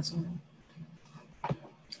 drawing us on.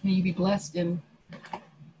 May you be blessed in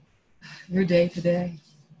your day today.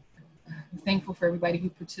 I'm thankful for everybody who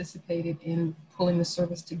participated in pulling the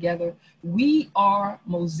service together. We are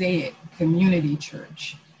Mosaic Community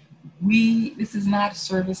Church. This is not a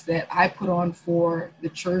service that I put on for the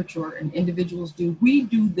church or individuals do. We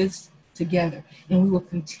do this together, and we will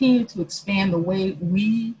continue to expand the way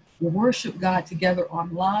we worship God together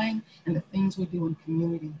online and the things we do in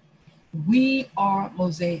community. We are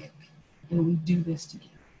Mosaic, and we do this together.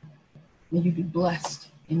 May you be blessed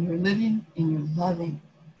in your living, in your loving,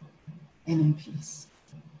 and in peace.